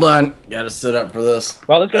 Hold on. Gotta sit up for this.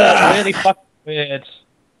 Well, it's gonna really fucking weird.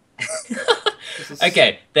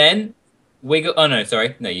 Okay. Then wiggle. Oh no,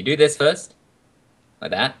 sorry. No, you do this first,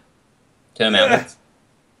 like that. Turn them outwards,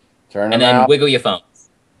 Turn and them then out. wiggle your thumbs.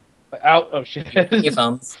 Out. Oh shit. Your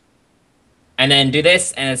thumbs. And then do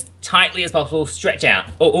this, and as tightly as possible, stretch out.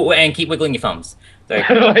 And keep wiggling your thumbs. So,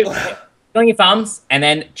 wiggling your thumbs, and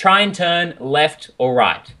then try and turn left or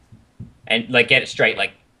right. And, get it straight,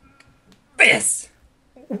 like this.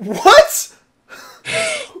 What?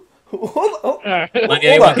 Hold on. Like,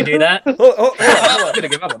 anyone can do that? Hold on. I'm gonna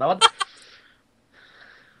give up on that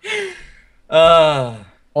one.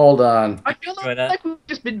 Hold on. I feel Try that. like we've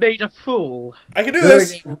just been made a fool. I can do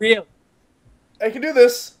this. Real. I can do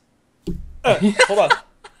this. Hold on.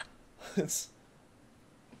 It's.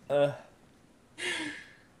 Do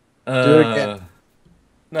it again.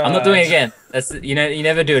 No, I'm not doing it again. That's you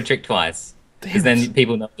never do a trick twice, because then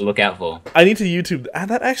people know what to look out for. I need to YouTube.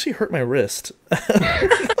 That actually hurt my wrist.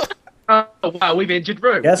 Oh wow, we've injured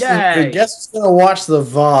Rue. Guess Yay! who's gonna watch the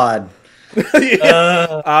VOD?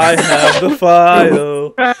 Yeah. I have the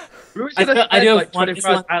file. Rue's I gonna do spend, want 24 this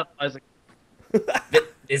hours one. analyzing.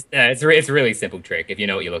 It's a really simple trick if you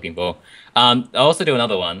know what you're looking for. I'll also do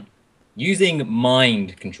another one using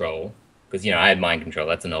mind control, because I had mind control.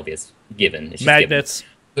 That's an obvious given. It's just Magnets.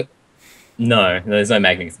 given. No, there's no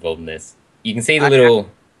magnets involved in this. You can see the little.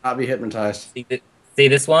 I'll be hypnotized. See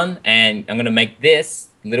this one, and I'm gonna make this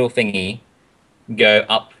little thingy go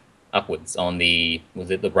upwards on the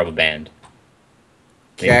rubber band.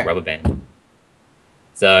 The Okay. rubber band.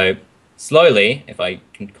 So slowly, if I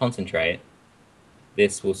can concentrate,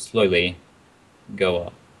 this will slowly go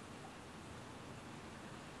up.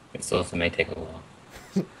 This also may take a while.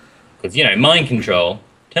 Because, mind control,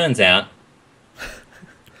 turns out,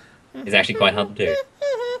 is actually quite hard to do.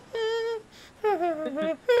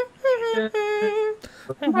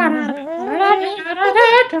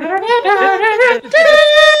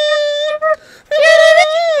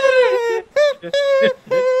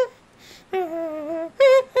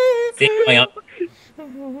 See it going up?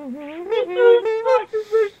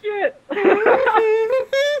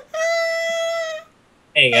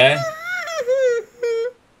 There you go.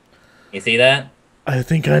 You see that? I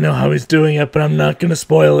think I know how he's doing it, but I'm not gonna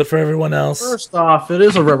spoil it for everyone else. First off, it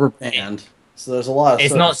is a rubber band, so there's a lot of.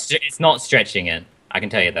 It's not stretching it. I can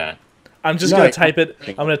tell you that. I'm just gonna type it.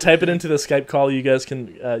 I'm gonna type it into the Skype call. You guys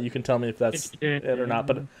can you can tell me if that's it or not.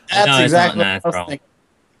 But That's No, it's exactly not. what No, I it's was wrong. thinking.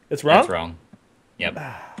 it's wrong. That's wrong. Yep.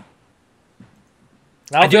 I'll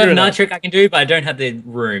I do have figure it another out. trick I can do, but I don't have the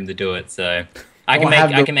room to do it. So I Don't can have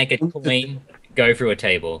make the I can make a coin go through a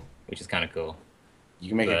table, which is kind of cool. You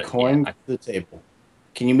can make a But, coin yeah, to the table.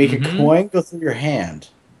 Can you make a Mhm. coin go through your hand?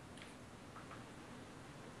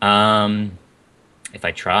 If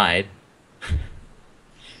I tried,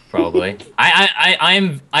 Probably.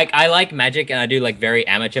 I like magic, and I do like very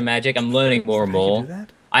amateur magic. I'm learning more and I can more. do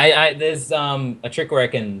that? There's a trick where I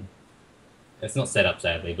can. It's not set up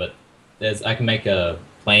sadly, but I can make a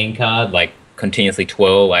playing card like continuously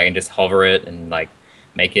twirl. I can just hover it and like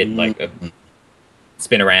make it like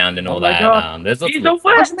spin around and all my that. God. There's lots He's of a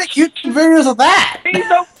Why should make YouTube videos of that?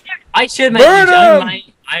 I should make. Burn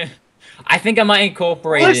I think I might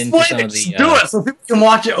incorporate Well, it into explain some it. of the. Just do it so people can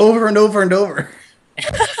watch it over and over and over.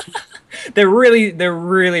 They're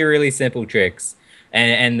really simple tricks,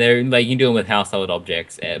 and they're like you can do them with household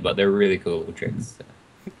objects, but they're really cool little tricks.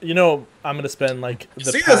 You know, I'm gonna spend like the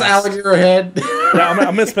See past... this alligator head? Yeah, I'm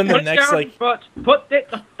gonna spend the Put it next down, like. but put it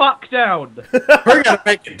the fuck down. We're gonna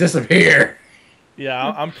make it disappear. Yeah,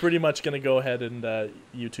 I'm pretty much gonna go ahead and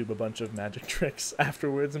YouTube a bunch of magic tricks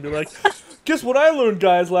afterwards and be like, guess what I learned,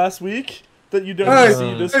 guys, last week that you don't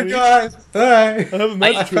see this Hey week. guys, hey. I have a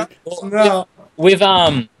magic trick. No. With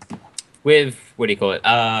what do you call it?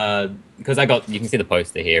 Because you can see the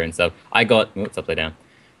poster here and stuff. It's upside down.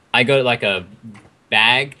 I got like a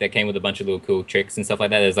bag that came with a bunch of little cool tricks and stuff like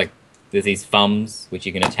that. There's these thumbs which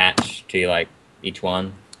you can attach to like each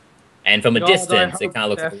one, and from a distance it kind of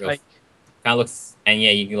looks like a real, kind of looks, and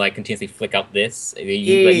yeah, you can like continuously flick up this.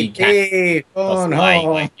 You can't Oh no.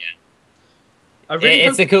 like, yeah.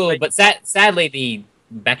 It's a cool, but sadly the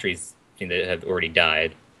batteries seem to have already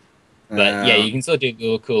died. But yeah, you can still do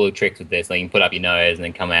little cool little tricks with this. Like you can put up your nose and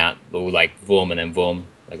then come out little like vroom and then vroom,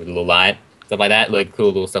 like with a little light, stuff like that. Like cool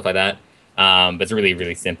little stuff like that. But it's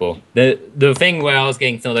really simple. The thing where I was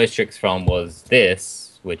getting some of those tricks from was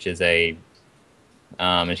this, which is and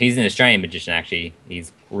he's an Australian magician actually.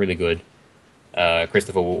 He's really good.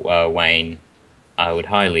 Christopher Wayne. I would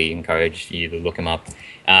highly encourage you to look him up.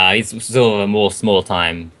 He's sort of a more small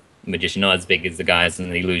time magician, not as big as the guys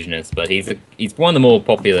in the Illusionists, but he's one of the more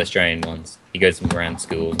popular Australian ones. He goes around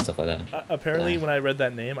schools and stuff like that. Apparently, when I read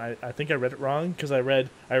that name, I think I read it wrong because I read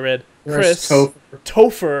Chris Chris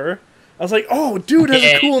Topher. I was like, oh, dude has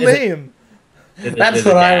a cool name. That's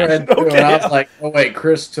what I read too, Okay. and I was like, oh wait,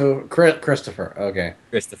 Christopher. Okay.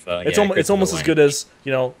 Christopher. It's yeah, almost Christopher as Wayne. good as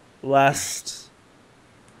last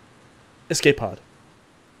Escape Pod.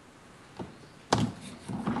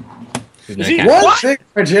 There's no Is he- cat. One big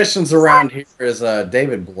magicians around here is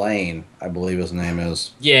David Blaine, I believe his name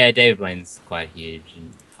is. Yeah, David Blaine's quite huge.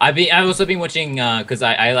 And I've also been watching because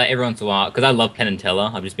I like every once in a while because I love Penn and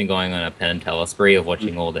Teller. I've just been going on a Penn and Teller spree of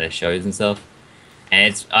watching all their shows and stuff.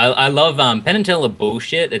 And I love Penn and Teller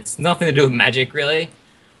bullshit. It's nothing to do with magic really,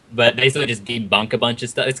 but they sort of just debunk a bunch of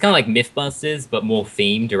stuff. It's kind of like MythBusters, but more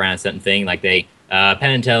themed around a certain thing. Like they Penn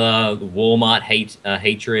and Teller, Walmart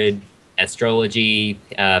hatred, astrology,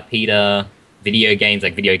 PETA, video games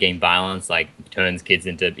like video game violence, like turns kids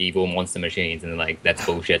into evil monster machines, and like that's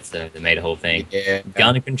bullshit. So they made a whole thing. Yeah.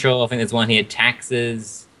 Gun control. I think there's one here.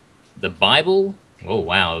 Taxes, the Bible. Oh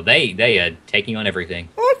wow, they are taking on everything.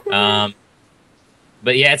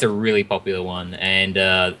 But yeah, it's a really popular one, and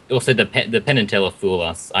also the Penn and Teller Fool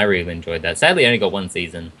Us. I really enjoyed that. Sadly, I only got one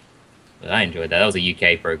season, but I enjoyed that. That was a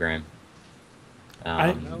UK program.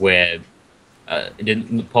 Where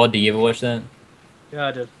Pod? Do you ever watch that? Yeah,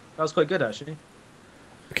 I did. That was quite good actually.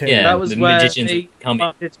 Okay. Yeah. That was the where magicians they come in.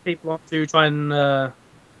 invited people on to try and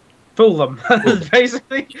fool them.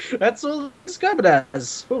 Basically, that's all describe it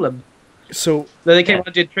as fool them. So They came on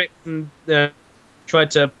and did tricks and tried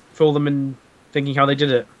to fool them in thinking how they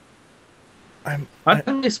did it. I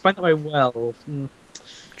didn't explain that very well.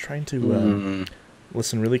 trying to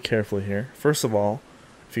listen really carefully here. First of all,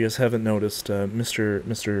 if you guys haven't noticed,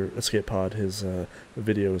 Mr. Escape Pod, his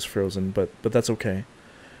video is frozen, but that's okay.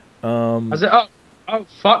 Is it? Oh,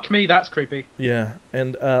 fuck me, that's creepy. Yeah,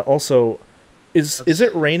 and also, is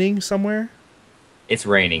it raining somewhere? It's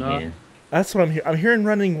raining here. That's what I'm hearing. I'm hearing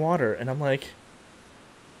running water, and I'm like,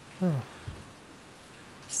 oh.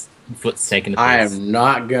 Foot's taking the I piss. am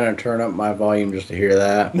not gonna turn up my volume just to hear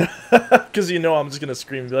that. Because I'm just gonna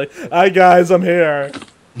scream and be like, "Hi guys, I'm here."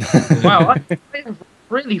 Wow, I'm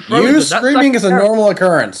really frozen. You That's screaming is a normal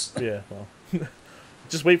occurrence. Yeah, well,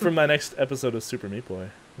 just wait for my next episode of Super Meat Boy.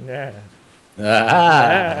 Yeah.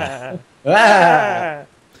 Ah. Ah.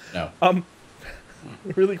 No.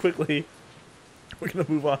 Really quickly, we're gonna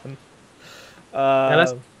move on.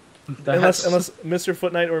 that's- Unless Mr.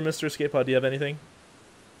 Foot Knight or Mr. Escape Pod, do you have anything?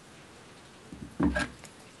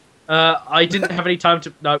 I didn't have any time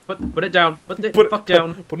to. No, put it down. Put it fuck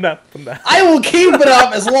down. Put them down. Put them down. I will keep it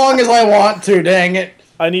up as long as I want to, dang it.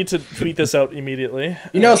 I need to tweet this out immediately.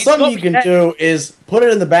 You know, something you can do is put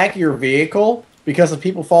it in the back of your vehicle, because if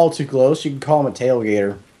people fall too close, you can call them a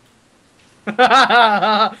tailgater.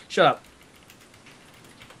 Shut up.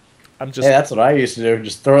 I'm just. Hey, that's what I used to do.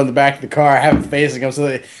 Just throw it in the back of the car, have it facing them,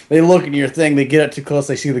 so they look at your thing, they get up too close,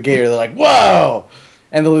 they see the gator, they're like, whoa!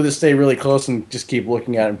 And they'll either stay really close and just keep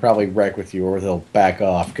looking at it and probably wreck with you, or they'll back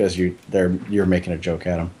off because you're making a joke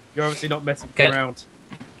at them. You're obviously not messing Okay. around.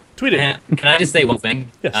 Tweet it. Can I just say one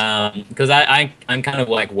thing? Yes. Because I'm kind of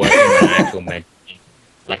like working on an actual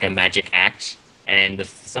like a magic act, and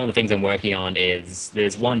some of the things I'm working on is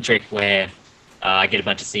there's one trick where I get a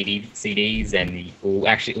bunch of CDs, and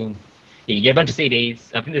you get a bunch of CDs.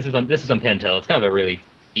 I think this is on Pentel. It's kind of a really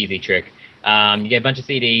easy trick. You get a bunch of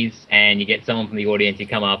CDs, and you get someone from the audience. You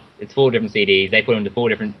come up. It's 4 different CDs. They put them to 4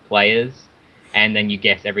 different players, and then you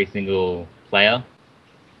guess every single player.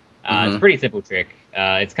 It's a pretty simple trick.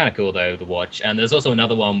 It's kind of cool though to watch. And there's also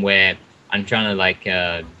another one where I'm trying to like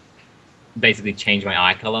basically change my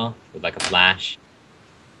eye color with like a flash.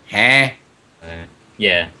 Huh?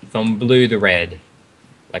 Yeah, from blue to red,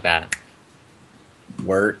 like that.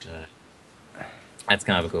 Word. That's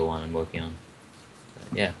kind of a cool one I'm working on.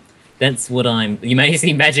 But yeah, that's what I'm. You may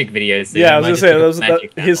see magic videos. Soon. Yeah, I was might gonna just say pick up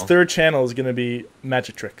magic his channel. third channel is gonna be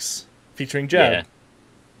Magic Tricks featuring Jab. Yeah.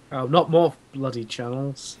 Oh, not more bloody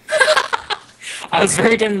channels. I was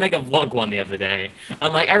very tempted to make a vlog one the other day.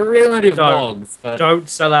 I'm like, I really want to do Don't. vlogs, but Don't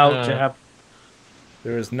sell out, Jab.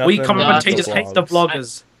 There is nothing. We like commentators the hate the vlogs.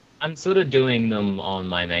 vloggers. I'm sort of doing them on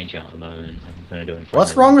my main channel at the moment. I'm kind of doing.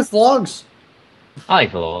 What's wrong with vlogs? I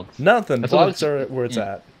like vlogs. Nothing. That's what Vlogs are where it's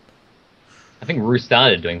at. I think Roo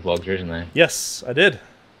started doing vlogs originally. Yes, I did.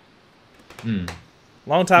 Hmm.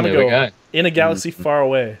 Long time There we ago. go. In a galaxy far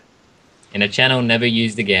away. In a channel never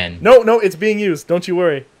used again. No, it's being used. Don't you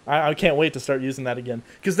worry. I can't wait to start using that again.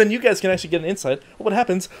 Because then you guys can actually get an insight of what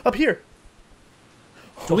happens up here.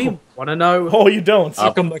 Do we want to know? Oh, you don't.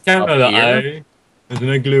 Look on the camera, Up here? eh? There's an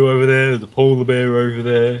igloo over there. There's a polar bear over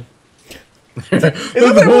there. Isn't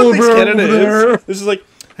that what thinks Canada is? This is like,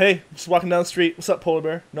 hey, just walking down the street. What's up, polar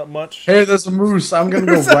bear? Not much. Hey, there's a moose. I'm gonna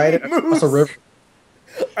go There's a ride it across a moose. river.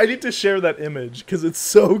 I need to share that image because it's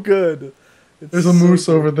so good. It's There's a so moose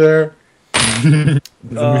over there.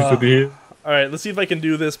 All right, let's see if I can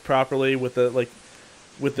do this properly with the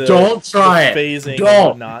Don't try the it. phasing and Don't.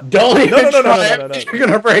 whatnot. Don't even no, try it. no. You're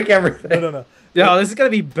gonna break everything. No. Yeah, this is gonna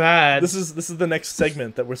be bad. This is the next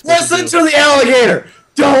segment that we're supposed Listen to do. to the alligator.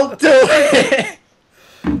 Don't do it.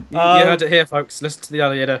 You heard it here, folks. Listen to the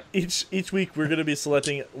alligator. Each week we're going to be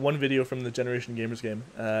selecting one video from the Generation Gamers game,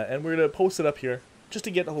 and we're going to post it up here just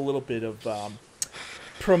to get a little bit of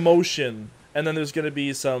promotion. And then there's going to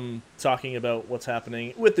be some talking about what's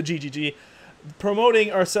happening with the GGG,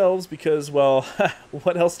 promoting ourselves because, well,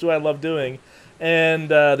 what else do I love doing? And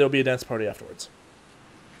there'll be a dance party afterwards.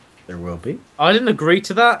 There will be. I didn't agree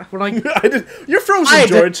to that when I. I did. You're frozen, I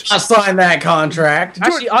George. did not sign that contract.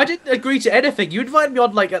 Actually, I didn't agree to anything. You invited me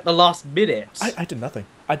on like at the last minute. I did nothing.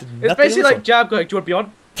 I did nothing. It's basically on this like Jab going, "Do you want to be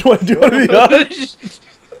on?" one. Do you want to be on?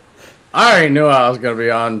 I already knew I was gonna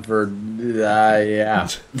be on for. Yeah.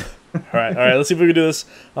 All right. Let's see if we can do this.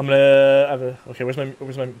 I'm gonna. Okay, where's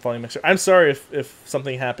my volume mixer? I'm sorry if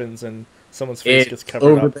something happens and someone's face gets It's covered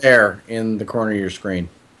over up. there in the corner of your screen.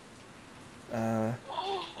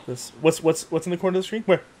 What's in the corner of the screen?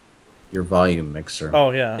 Where? Your volume mixer. Oh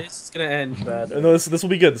yeah. This is gonna end bad. No, this will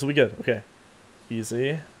be good. This will be good. Okay.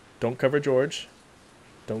 Easy. Don't cover George.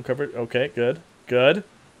 Don't cover. Okay. Good.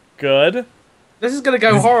 This is gonna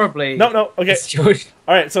go horribly. No. Okay. It's George.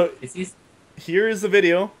 All right. So Is he? here is the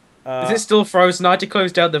video. Is it still frozen? I had to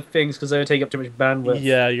close down the things because they were taking up too much bandwidth.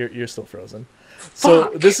 Yeah, you're still frozen. So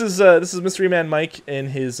this is Mystery Man Mike in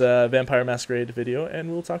his Vampire Masquerade video,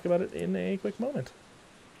 and we'll talk about it in a quick moment.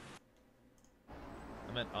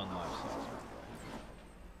 I meant on the live side.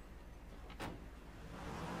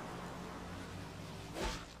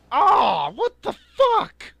 Ah, what the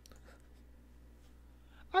fuck?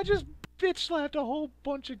 I just bitch slapped a whole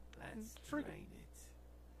bunch of freak.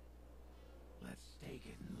 Let's take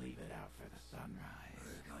it and leave it out for the sunrise.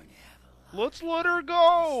 We're going to have a lot. Let's let her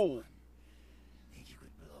go. Think you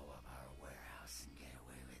could blow up our warehouse and get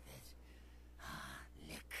away with it? Ah,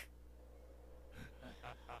 Nick.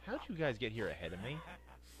 How'd you guys get here ahead of me?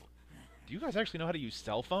 Do you guys actually know how to use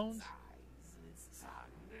cell phones?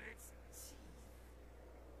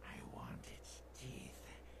 I want its teeth.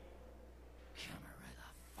 Camera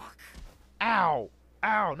the fuck. Ow!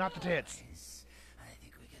 Ow! Not the tits. I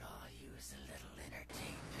think we could all use a little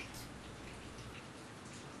entertainment.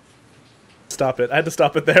 Stop it. I had to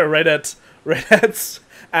stop it there. Right at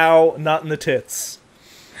ow, not in the tits.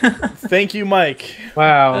 Thank you, Mike.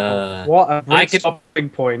 Wow, what a I great could- stopping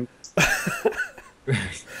point.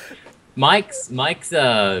 Mike's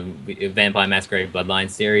Vampire Masquerade Bloodline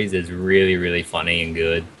series is really, really funny and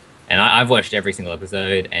good. And I've watched every single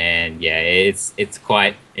episode, and yeah, it's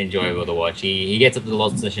quite enjoyable to watch. He gets up to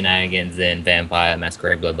lots of shenanigans in Vampire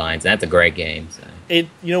Masquerade Bloodlines, and that's a great game. So You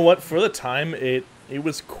know what? For the time, it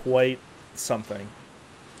was quite something.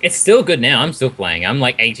 it's still good now. I'm still playing. I'm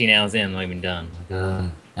like 18 hours in. I'm not even done.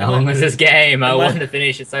 How long is this game? I want to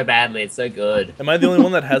finish it so badly. It's so good. Am I the only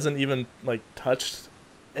one that hasn't even like touched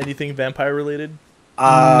anything vampire related? No,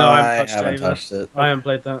 I I haven't touched it. I haven't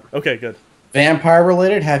played that. Okay, good. Vampire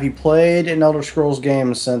related, have you played an Elder Scrolls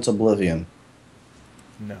game since Oblivion?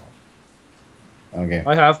 No. Okay.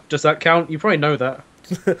 I have. Does that count? You probably know that.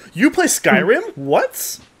 You play Skyrim?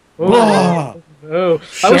 What? Whoa. Oh,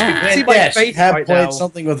 I wish you could see my Yes, face have right played now.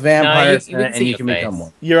 something with vampires you can and see you your can face. become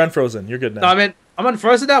one. You're unfrozen. You're good No, now. I mean, I'm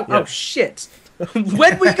unfrozen now? Yeah. Oh, shit.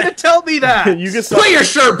 When were you going to tell me that? You can Put your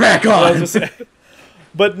shirt back I on! was just saying.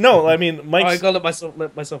 But no, I mean, I Mike's. gotta let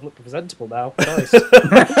myself look presentable now. Nice. I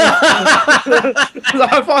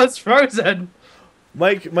thought I was frozen.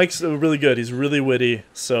 Mike's really good. He's really witty.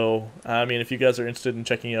 So I mean, if you guys are interested in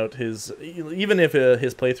checking out his, even if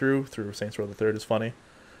his playthrough through Saints Row the Third is funny,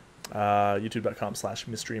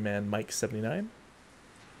 youtube.com/mysterymanmike79.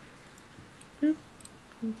 Here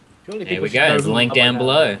we go. There's a link down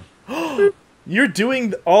below. You're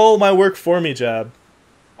doing all my work for me, Jab.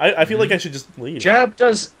 I feel like I should just leave. Jab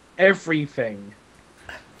does everything.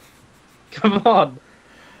 Come on.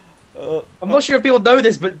 I'm not sure if people know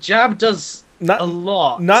this, but Jab does a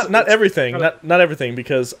lot. Not everything. Not everything,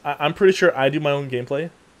 because I'm pretty sure I do my own gameplay.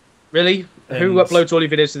 Really? Who And- uploads all your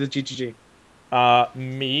videos to the GGG?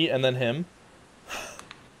 Me and then him.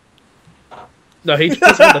 No, he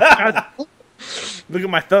does on the channel. Look at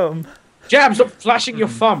my thumb. Jab, stop flashing your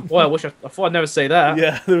thumb. Well, I thought I'd never say that.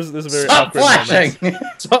 Yeah, there's a very Stop awkward moment. flashing!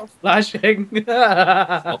 Stop flashing.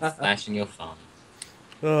 Stop flashing your thumb.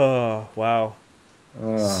 Oh wow.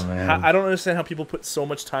 Oh, man. I don't understand how people put so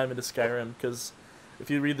much time into Skyrim, because if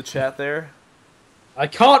you read the chat there, I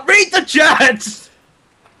can't read the chat.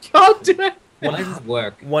 Can't do it. Why does this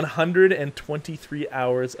work? 123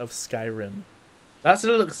 hours of Skyrim. That's a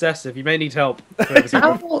little excessive. You may need help.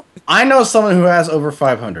 I know someone who has over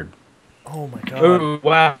 500. Oh my god. Oh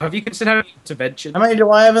wow! Have you considered having intervention? How many do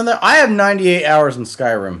I have in there? I have 98 hours in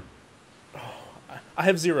Skyrim. I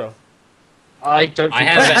have 0. I don't. I Think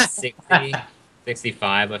have about 60,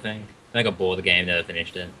 65, I think. I think I bought the game, never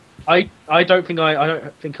finished it. I don't think I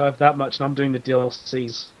don't think I have that much, and I'm doing the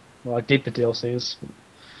DLCs. Well, I did the DLCs.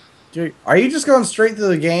 Are you just going straight through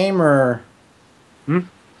the game, or Hmm?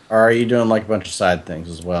 or are you doing like a bunch of side things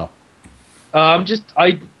as well? I did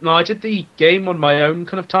the game on my own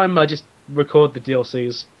kind of time. I just record the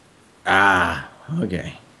DLCs. Ah,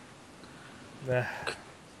 okay. Nah.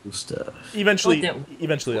 Cool stuff. Eventually Well,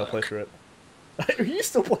 I'll play through it. Are you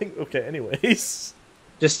still playing? Okay, anyways.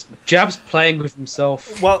 Just Jab's playing with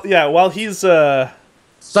himself. Well, yeah, while he's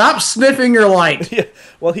Stop sniffing your light. yeah,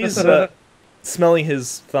 while he's smelling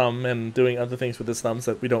his thumb and doing other things with his thumbs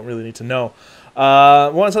that we don't really need to know. I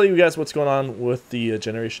want to tell you guys what's going on with the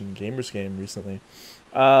Generation Gamers game recently.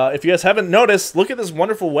 If you guys haven't noticed, look at this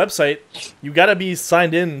wonderful website. You got to be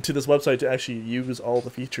signed in to this website to actually use all the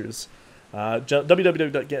features.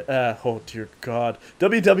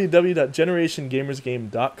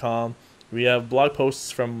 www.generationgamersgame.com. We have blog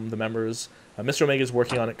posts from the members. Mr. Omega is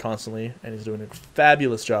working on it constantly, and he's doing a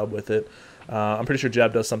fabulous job with it. I'm pretty sure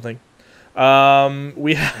Jab does something.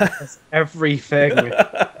 We have Everything.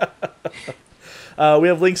 we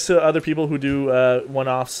have links to other people who do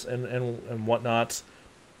one-offs and whatnot.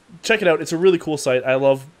 Check it out. It's a really cool site. I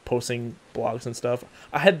love posting blogs and stuff.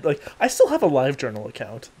 I still have a LiveJournal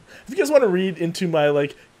account. If you guys want to read into my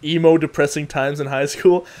emo depressing times in high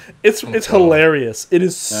school, it's hilarious. It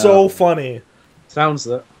is so funny. Sounds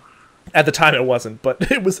that. At the time it wasn't, but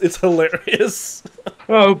it's hilarious.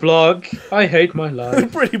 Oh, blog. I hate my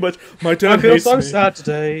life. Pretty much. My I dad feel hates so me. sad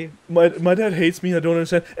today. My dad hates me. I don't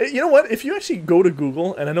understand. You know what? If you actually go to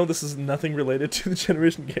Google, and I know this is nothing related to the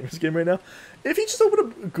Generation Gamers game right now, if you just open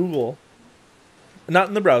up Google, not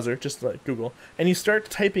in the browser, just like Google, and you start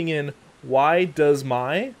typing in "why does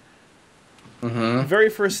my," very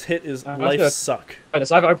first hit is "life okay. suck,"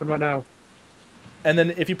 Right, I have it open right now. and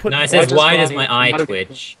then if you put No, it says, why does my- my eye why-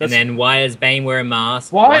 twitch? That's- And then, why does Bane wear a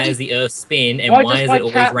mask? Why Why does- does the earth spin? And why why does does my it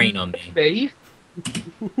always cat- rain on me? Me?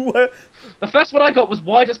 what? The first one I got was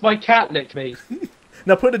why does my cat lick me?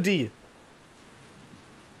 Now put a D.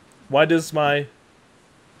 Why does my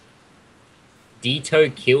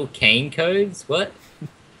Dito kill Kane codes? What?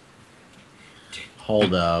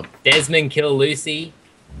 Hold up. Desmond kill Lucy?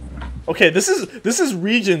 Okay, this is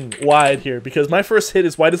region wide here because my first hit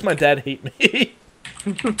is why does my dad hate me?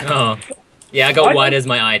 Oh. Yeah, I got why does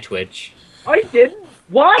my eye twitch? I didn't.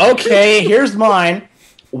 What? Okay, here's mine.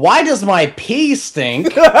 Why does my pee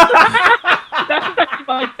stink? That's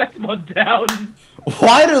my second one down.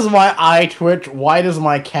 Why does my eye twitch? Why does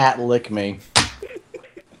my cat lick me?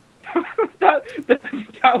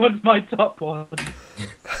 that one's my top one.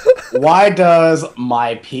 Why does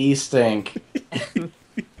my pee stink?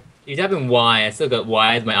 You type in why, I still got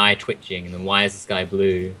why is my eye twitching, and then why is the sky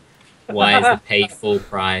blue? Why is the pay full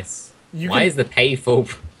price? Why is the pay full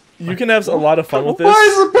You can have a lot of fun with this. Why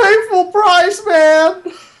is the pay full price,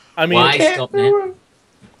 man? I mean, Why stop it?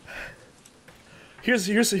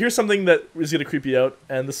 here's something that is gonna creep you out,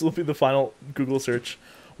 and this will be the final Google search.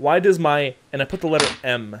 Why does my, and I put the letter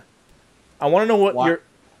M. I want to know what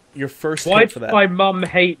your first Why hint for does that. my mum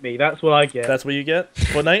hate me? That's what I get. That's what you get.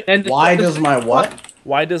 Fortnite. And Why does my what?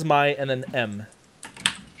 Why does my and then M?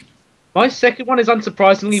 My second one is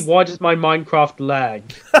unsurprisingly, why does my Minecraft lag?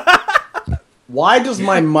 Why does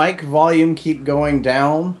my mic volume keep going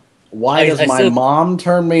down? Why I does my still- mom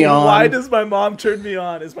turn me on? Why does my mom turn me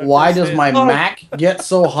on? Is my Why first does hint. my Mac get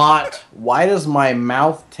so hot? Why does my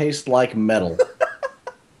mouth taste like metal?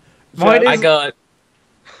 Mine I is, got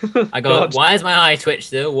God. why is my eye twitch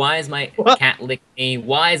still? Why is my What? cat lick me?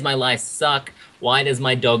 Why is my life suck? Why does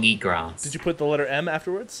my dog eat grass? Did you put the letter M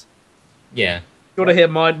afterwards? Yeah. you want to hear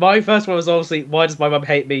mine? My first one was obviously, why does my mum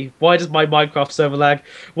hate me? Why does my Minecraft server lag?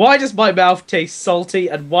 Why does my mouth taste salty?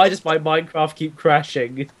 And why does my Minecraft keep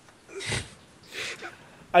crashing?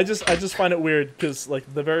 I just find it weird because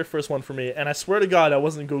like the very first one for me, and I swear to God I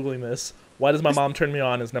wasn't googling this. Why does my mom turn me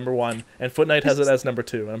on is number 1, and Footnight has it as number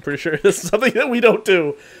 2. And I'm pretty sure this is something that we don't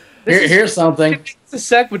do. Here's something. It's a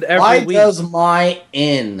segment every Why week. does my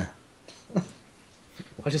in?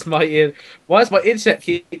 Why does my Why does my internet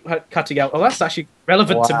keep cutting out? Oh, that's actually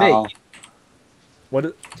relevant to Wow. me. What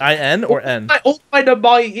is I-N or N? All kind of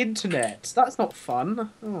my internet. That's not fun.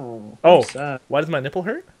 Oh. Oh, sad. why does my nipple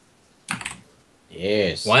hurt?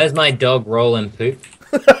 Yes. Why does my dog roll and poop?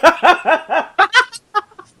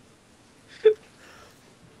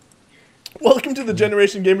 Welcome to the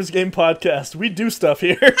Generation Gamers Game Podcast. We do stuff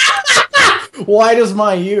here. Why does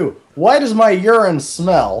my Why does my urine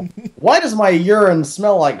smell? Why does my urine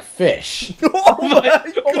smell like fish? Oh my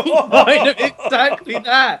God. Mine are exactly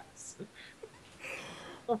that.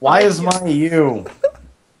 Why is my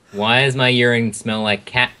Why does my urine smell like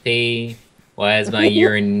cat pee? Why does my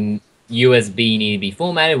urine USB need to be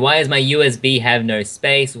formatted? Why does my USB have no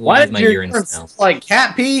space? Why does my your urine smell? like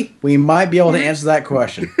cat pee? We might be able to answer that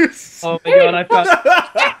question. Oh my God!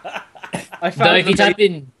 I found. Though if you the type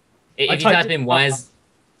in, I if you typed type in in why is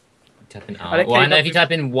type in And it well, I came know up if you with- type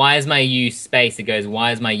in why is my U space, it goes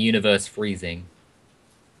why is my universe freezing?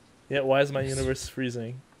 Yeah, why is my universe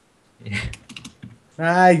freezing?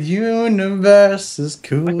 My universe is I got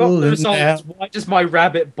cool the now. results. Why does my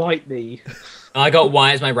rabbit bite me? I got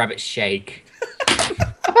why is my rabbit shake?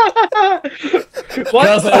 Because Why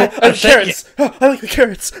I like carrots. I like the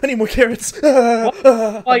carrots. I need more carrots.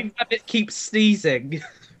 does my rabbit keep sneezing?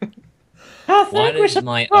 Why does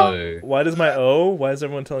my O? Why does my O? Why is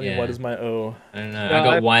everyone telling you Yeah. why does my O? I don't know. Yeah, I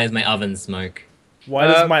got I- why is my oven smoke? Why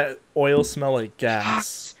does my oil smell like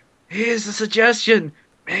gas? Here's a suggestion.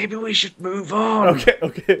 Maybe we should move on.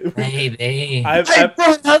 Okay. Maybe. I've, I I've,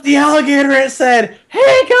 brought out the alligator and said, "Hey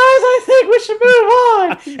guys, I think we should move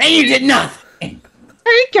on," and you did nothing.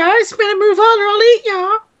 Hey guys, better move on or I'll eat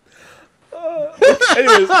ya.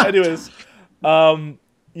 anyways,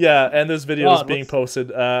 yeah, and there's videos God, being what's-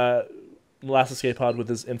 posted. Last Escape Pod with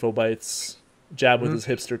his info bites, Jab with his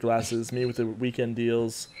hipster glasses, me with the weekend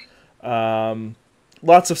deals.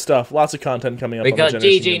 Lots of stuff, lots of content coming up. We on got the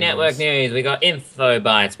Generation GG Gaming Network News. News, we got Info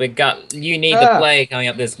Bites, we got You Need to Play coming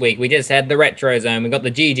up this week. We just had the Retro Zone, we got the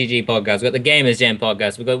GGG podcast, we got the Gamers Jam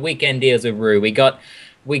podcast, we got Weekend Deals with Rue, we got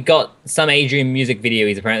some Adrian music video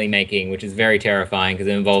he's apparently making, which is very terrifying because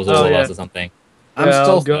it involves all Oh, of yeah. us or something. I'm Yeah,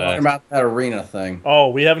 still good. thinking about that arena thing. Oh,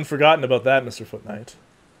 we haven't forgotten about that, Mr. Footnight.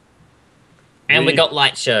 And we We- got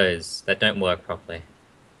light shows that don't work properly.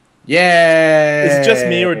 Yeah. Is it just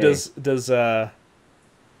me, or does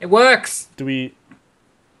It works!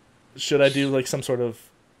 should I do like some sort of?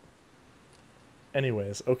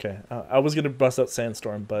 Anyways, okay. I was gonna bust out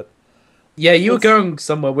Sandstorm, but Yeah, you were Let's- going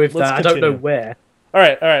somewhere with let's that. I don't know continue. where. all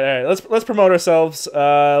right. Let's promote ourselves.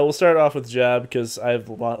 We'll start off with Jab because I've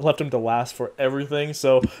left him to last for everything.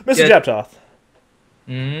 So, Mr. Yeah. Jabbtoth,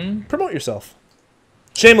 Mm? promote yourself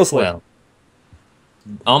shamelessly. Well,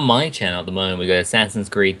 on my channel at the moment, we got Assassin's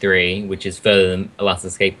Creed 3, which is further than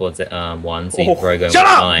Elastic Skateboards 1, so you can probably go Shut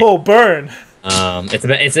with up! mine. Oh, burn!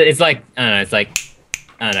 It's like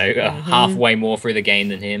I don't know, halfway more through the game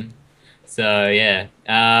than him. So yeah,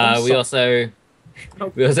 we also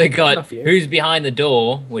We also got Love you. Who's Behind the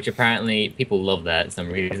Door, which apparently people love that for some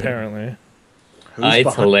reason. Apparently, It's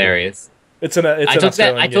behind hilarious. it's an I talked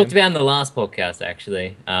Australian about it game. in the last podcast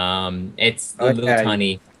actually. It's the little Okay.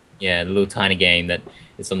 tiny game that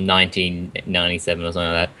is from 1997 or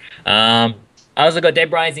something like that. I also got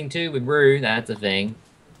Dead Rising 2 with Rue. That's a thing.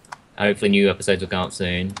 Hopefully, new episodes will come out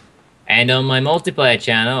soon. And on my multiplayer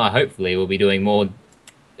channel, I hopefully will be doing more.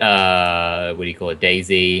 What do you call it?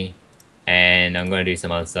 DayZ, and I'm going to do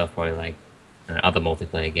some other stuff, probably like other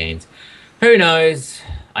multiplayer games. Who knows?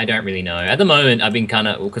 I don't really know. At the moment, I've been kind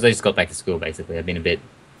of because I just got back to school. Basically, I've been a bit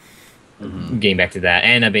getting back to that,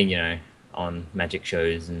 and I've been on magic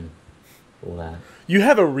shows and all that. You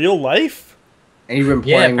have a real life? And you've been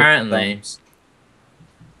Yeah, playing. apparently.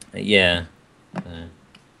 Yeah.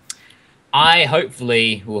 I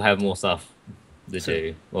hopefully will have more stuff to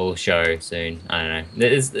do or show soon. I don't know.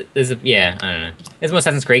 There's I don't know. There's more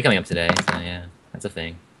Assassin's Creed coming up today, so yeah, that's a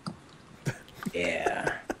thing.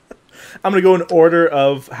 Yeah. I'm gonna go in order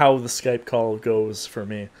of how the Skype call goes for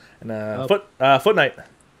me. And Foot Knight.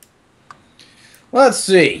 Let's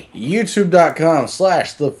see.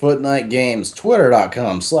 YouTube.com/TheFootNightGames.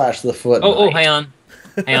 Twitter.com/TheFootNight. Oh, hang on.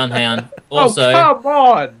 Also, Oh, come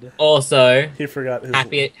on! also, He forgot his.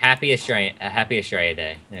 Happy Australia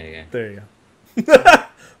Day. There you go. There you go.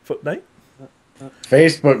 Foot Knight.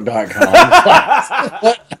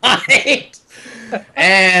 Facebook.com/TheFootNight.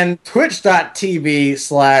 And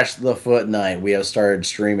Twitch.tv/TheFootNight. We have started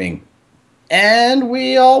streaming. And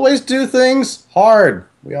we always do things hard.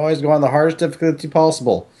 We always go on the hardest difficulty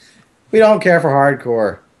possible. We don't care for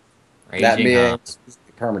hardcore. That Raging being Heart.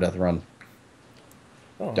 permadeath run.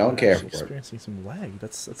 Oh, Don't I'm care actually for it. experiencing some lag.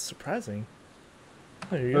 That's surprising.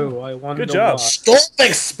 There you go. Oh, I wonder Good job. why. Stop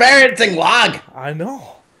experiencing lag. I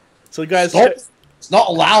know. So guys, Stop. It's not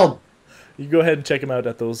allowed. you go ahead and check them out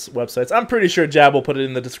at those websites. I'm pretty sure Jab will put it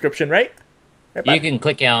in the description, right? Right, You bud? can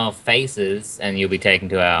click our faces and you'll be taken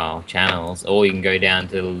to our channels, or you can go down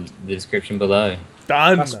to the description below.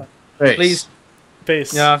 Done. That's fine. Please.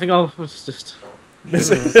 Face. Yeah, I think I'll just.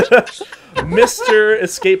 Mr.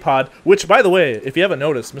 Escape Pod, which, by the way, if you haven't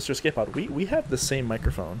noticed, Mr. Escape Pod, we have the same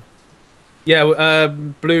microphone. Yeah,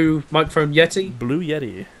 blue microphone Yeti. Blue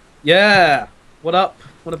Yeti. Yeah. What up?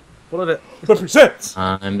 What of it? Represents.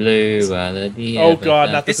 I'm blue. Oh,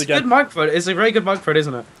 God, not this It's a again. good microphone. It's a very good microphone,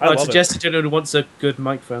 isn't it? I I'd love it. suggest to anyone who wants a good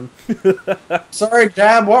microphone. Sorry,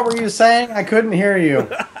 Jab, what were you saying? I couldn't hear you.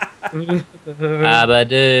 Abadoo,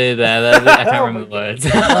 babadoo. I can't remember the words.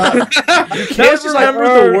 You can't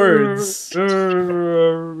remember the words.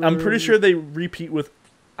 I'm pretty sure they repeat with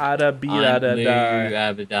ada I'm be blue, ada die.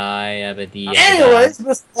 abadai, abadee, Anyways,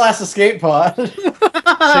 this is the last escape pod.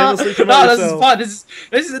 Shamelessly No, promote this is yourself. fun. This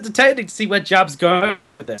is entertaining to see where Jab's going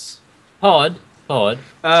with this. Pod.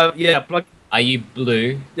 Yeah, plug. Are you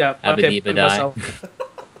blue? Yeah, Abadee, okay, plug badai. myself.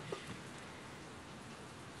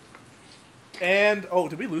 And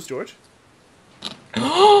did we lose George?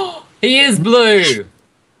 He is blue.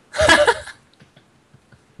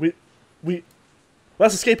 We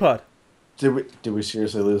Last Escape Pod. Did we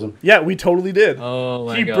seriously lose him? Yeah, we totally did. Oh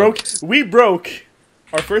my god. We broke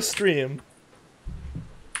our first stream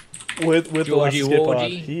with the Last Georgie Escape Pod.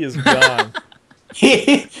 Wargie. He is gone.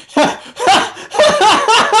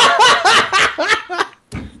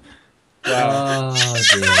 Wow. Oh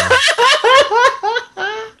dear.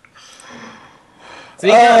 So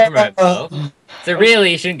you can't promote himself. So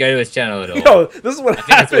really, you shouldn't go to his channel at all. No, this is what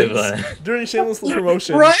that's what we've happens learned. during shameless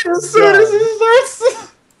promotion. Right as soon as he starts.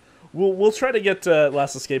 We'll try to get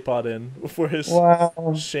Last Escape Pod in for his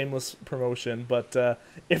Wow. shameless promotion, but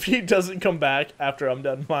if he doesn't come back after I'm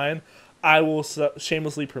done mine, I will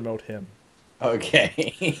shamelessly promote him.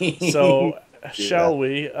 Okay. So, shall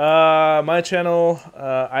we? My channel,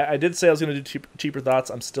 I did say I was going to do cheaper thoughts.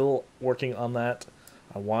 I'm still working on that.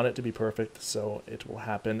 I want it to be perfect, so it will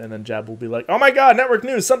happen. And then Jab will be like, oh my god, network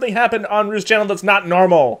news, something happened on Rue's channel that's not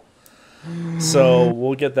normal. So,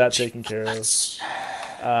 we'll get that taken care of.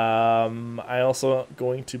 I also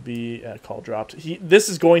going to be call dropped. This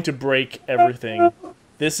is going to break everything.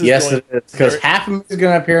 This is Yes, going, it is. Because half of me is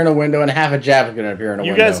going to appear in a window and half of Jab is going to appear in a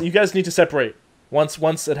window. you guys need to separate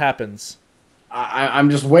once it happens. I'm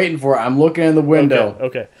just waiting for it. I'm looking in the window.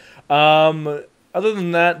 Okay. Other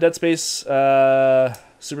than that, Dead Space,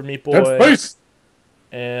 Super Meat Boy, Dead Space!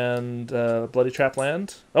 and Bloody Trap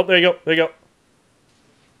Land. Oh, there you go.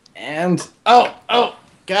 And got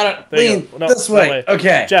it. There you Lean go. No, this that way.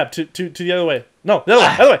 Okay. Jab to the other way. No, the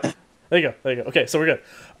other way. There you go. Okay, so we're good.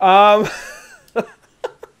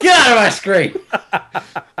 Get out of my screen.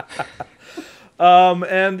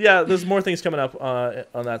 And yeah, there's more things coming up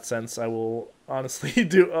on that sense. I will honestly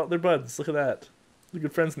do. Oh, they're buds. Look at that. We're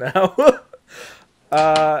good friends now.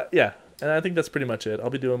 Yeah. And I think that's pretty much it.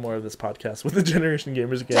 I'll be doing more of this podcast with the Generation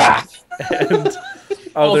Gamers again.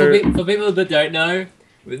 And for people that don't know,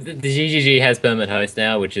 the GGG has permanent host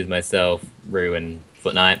now, which is myself, Rue, and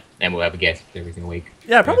Footnight, and we'll have a guest every single week.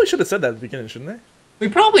 Yeah, I probably should have said that at the beginning, shouldn't I? We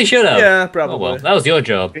probably should have. Yeah, probably. Oh well, that was your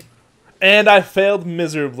job. And I failed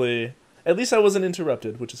miserably. At least I wasn't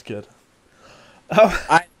interrupted, which is good.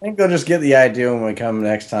 I think they'll just get the idea when we come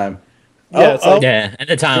next time. Yeah, it's like, Yeah, and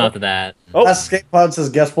the time after that. oh, Escape Pod says,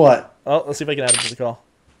 guess what? oh, let's see if I can add it to the call.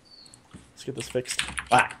 Let's get this fixed.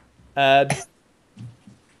 Ah. Add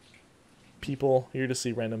people. Here to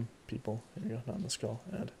see random people. Here you go, not in this call.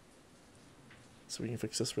 Add. So we can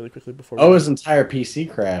fix this really quickly before we... Oh, his entire PC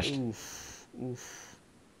crashed. Oof. Oof.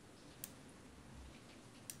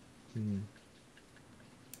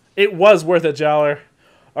 It was worth it, Jowler.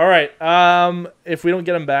 All right. If we don't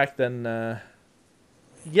get him back, then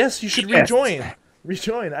yes, you should rejoin.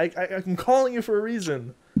 Rejoin. I'm calling you for a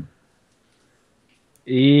reason.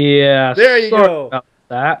 Yeah. There you sorry go. about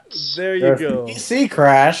that. There you Their go. PC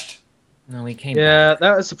crashed. No, we came Yeah, back.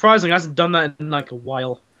 that was surprising. I hasn't done that in like a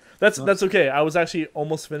while. That's okay. I was actually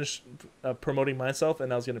almost finished promoting myself,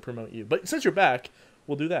 and I was going to promote you. But since you're back,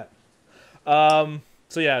 we'll do that.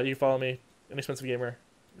 So yeah, you can follow me, Inexpensive Gamer,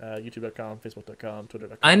 YouTube.com, Facebook.com,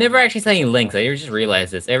 Twitter.com. I never actually say any links. I just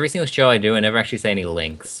realized this. Every single show I do, I never actually say any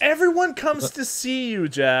links. Everyone comes to see you,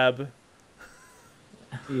 Jab.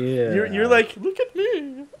 Yeah. You're like, look at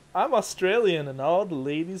me. I'm Australian, and all the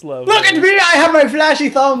ladies love Look at me! I have my flashy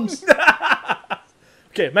thumbs!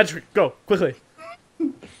 Okay, Magic, go quickly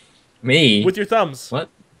Me? with your thumbs. What?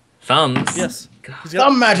 Thumbs? Yes.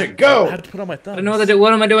 Thumb magic, I go! had to put on my thumbs. I don't know what to do.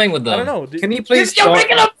 What am I doing with them? I don't know. Can you please? You're not-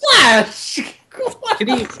 making a flash!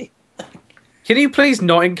 Can you please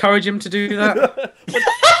not encourage him to do that?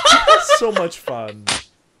 That's so much fun.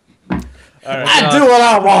 All right, I do what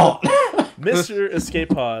I want! Mr. Escape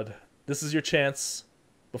Pod, this is your chance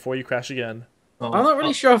before you crash again. I'm not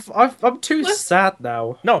really sure if I'm too sad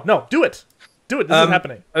now. No, do it. Do it. This is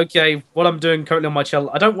happening. Okay, what I'm doing currently on my channel,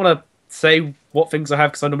 I don't want to say what things I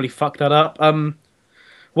have because I normally fuck that up.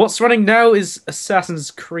 What's running now is Assassin's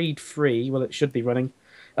Creed 3. Well, it should be running.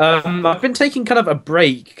 I've been taking kind of a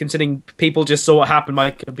break, considering people just saw what happened. My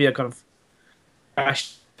computer kind of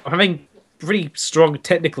crashed. I'm having pretty strong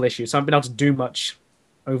technical issues, so I haven't been able to do much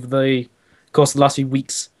over the course of the last few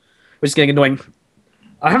weeks, which is getting annoying.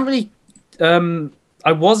 I haven't really...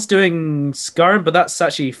 I was doing Skyrim, but that's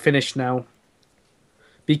actually finished now.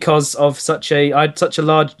 Because of I had such a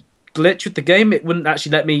large glitch with the game, it wouldn't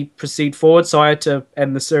actually let me proceed forward, so I had to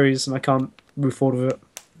end the series, and I can't move forward with it.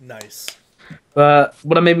 Nice. But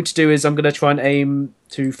what I'm aiming to do is I'm going to try and aim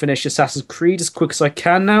to finish Assassin's Creed as quick as I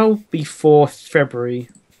can now, before February.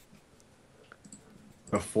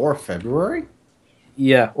 Before February?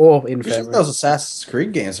 Yeah, or in Usually February. those Assassin's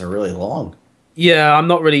Creed games are really long. Yeah, I'm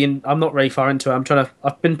not really far into it.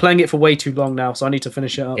 I've been playing it for way too long now, so I need to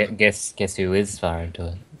finish it up. Guess who is far into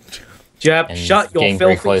it? Jab, And shut your getting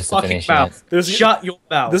very filthy close to fucking finishing mouth. There's- Shut your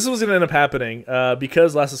mouth. This was going to end up happening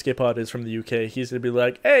because Last Escape Pod is from the UK. He's going to be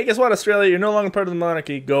like, hey, guess what, Australia? You're no longer part of the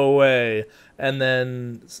monarchy. Go away. And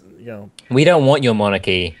then, you know. We don't want your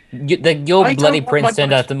monarchy. Your I bloody don't want prince my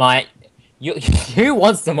turned out to my... Who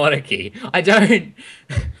wants the monarchy? I don't...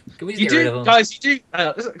 Can we just You get rid of do, them? guys. You do.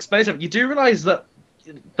 Let's explain something. You do realize that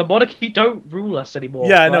the monarchy don't rule us anymore.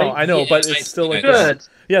 Yeah, right? I know, Yeah, but I- it's still like Good. this.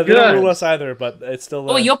 Yeah, they don't Good. rule us either, but it's still.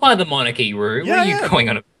 Oh, you're part of the monarchy, Rue. Yeah, what are you yeah. going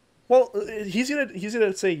on? Well, he's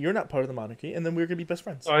gonna say you're not part of the monarchy, and then we're gonna be best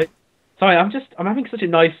friends. Sorry, I'm having such a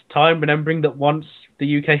nice time remembering that once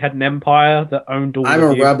the UK had an empire that owned all. I'm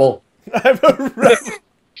of a you. rebel. I'm a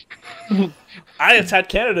rebel. I attacked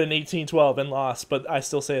Canada in 1812 and lost, but I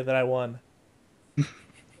still say that I won.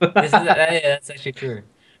 That's actually true.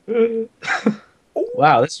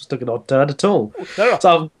 Wow, this took an odd turn at all. No.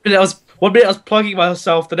 So one minute I was plugging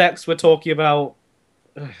myself, the next we're talking about.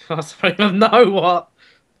 I don't even know what.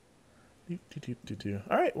 All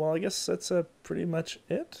right. Well, I guess that's pretty much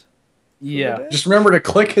it. Yeah. today. Just remember to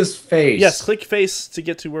click his face. Yes, click face to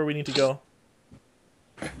get to where we need to go.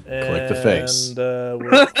 Click the face. And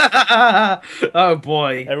Oh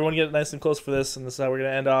boy. everyone get nice and close for this, and this is how we're gonna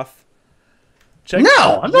end off. Check.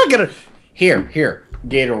 No, I'm not gonna. Here.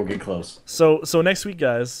 Gator will get close. So next week,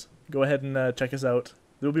 guys, go ahead and check us out.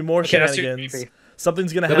 There'll be more Okay, that's shenanigans. your-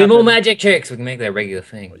 Something's gonna There'll happen. be more magic tricks. We can make that a regular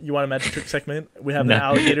thing. You want a magic trick segment? We have No. an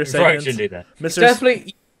alligator We probably segment. shouldn't do that. Mr.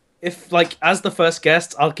 Definitely, if like as the first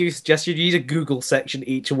guest, I'll give you a suggestion. You use a Google section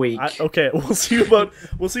each week. Okay, we'll see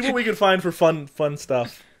what we can find for fun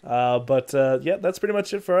stuff. Yeah, that's pretty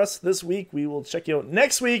much it for us this week. We will check you out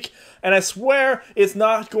next week, and I swear it's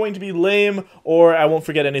not going to be lame or I won't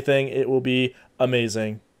forget anything. It will be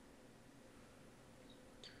amazing.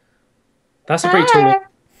 That's a pretty tall.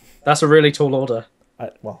 That's a really tall order.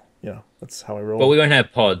 Well, you know, that's how I roll. But we won't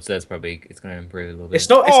have pods, so it's going to improve a little bit. It's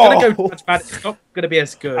not. It's gonna go much bad. It's not gonna be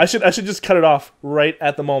as good. I should just cut it off right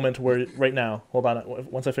at the moment right now. Hold on.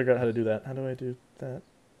 Once I figure out how to do that. How do I do that?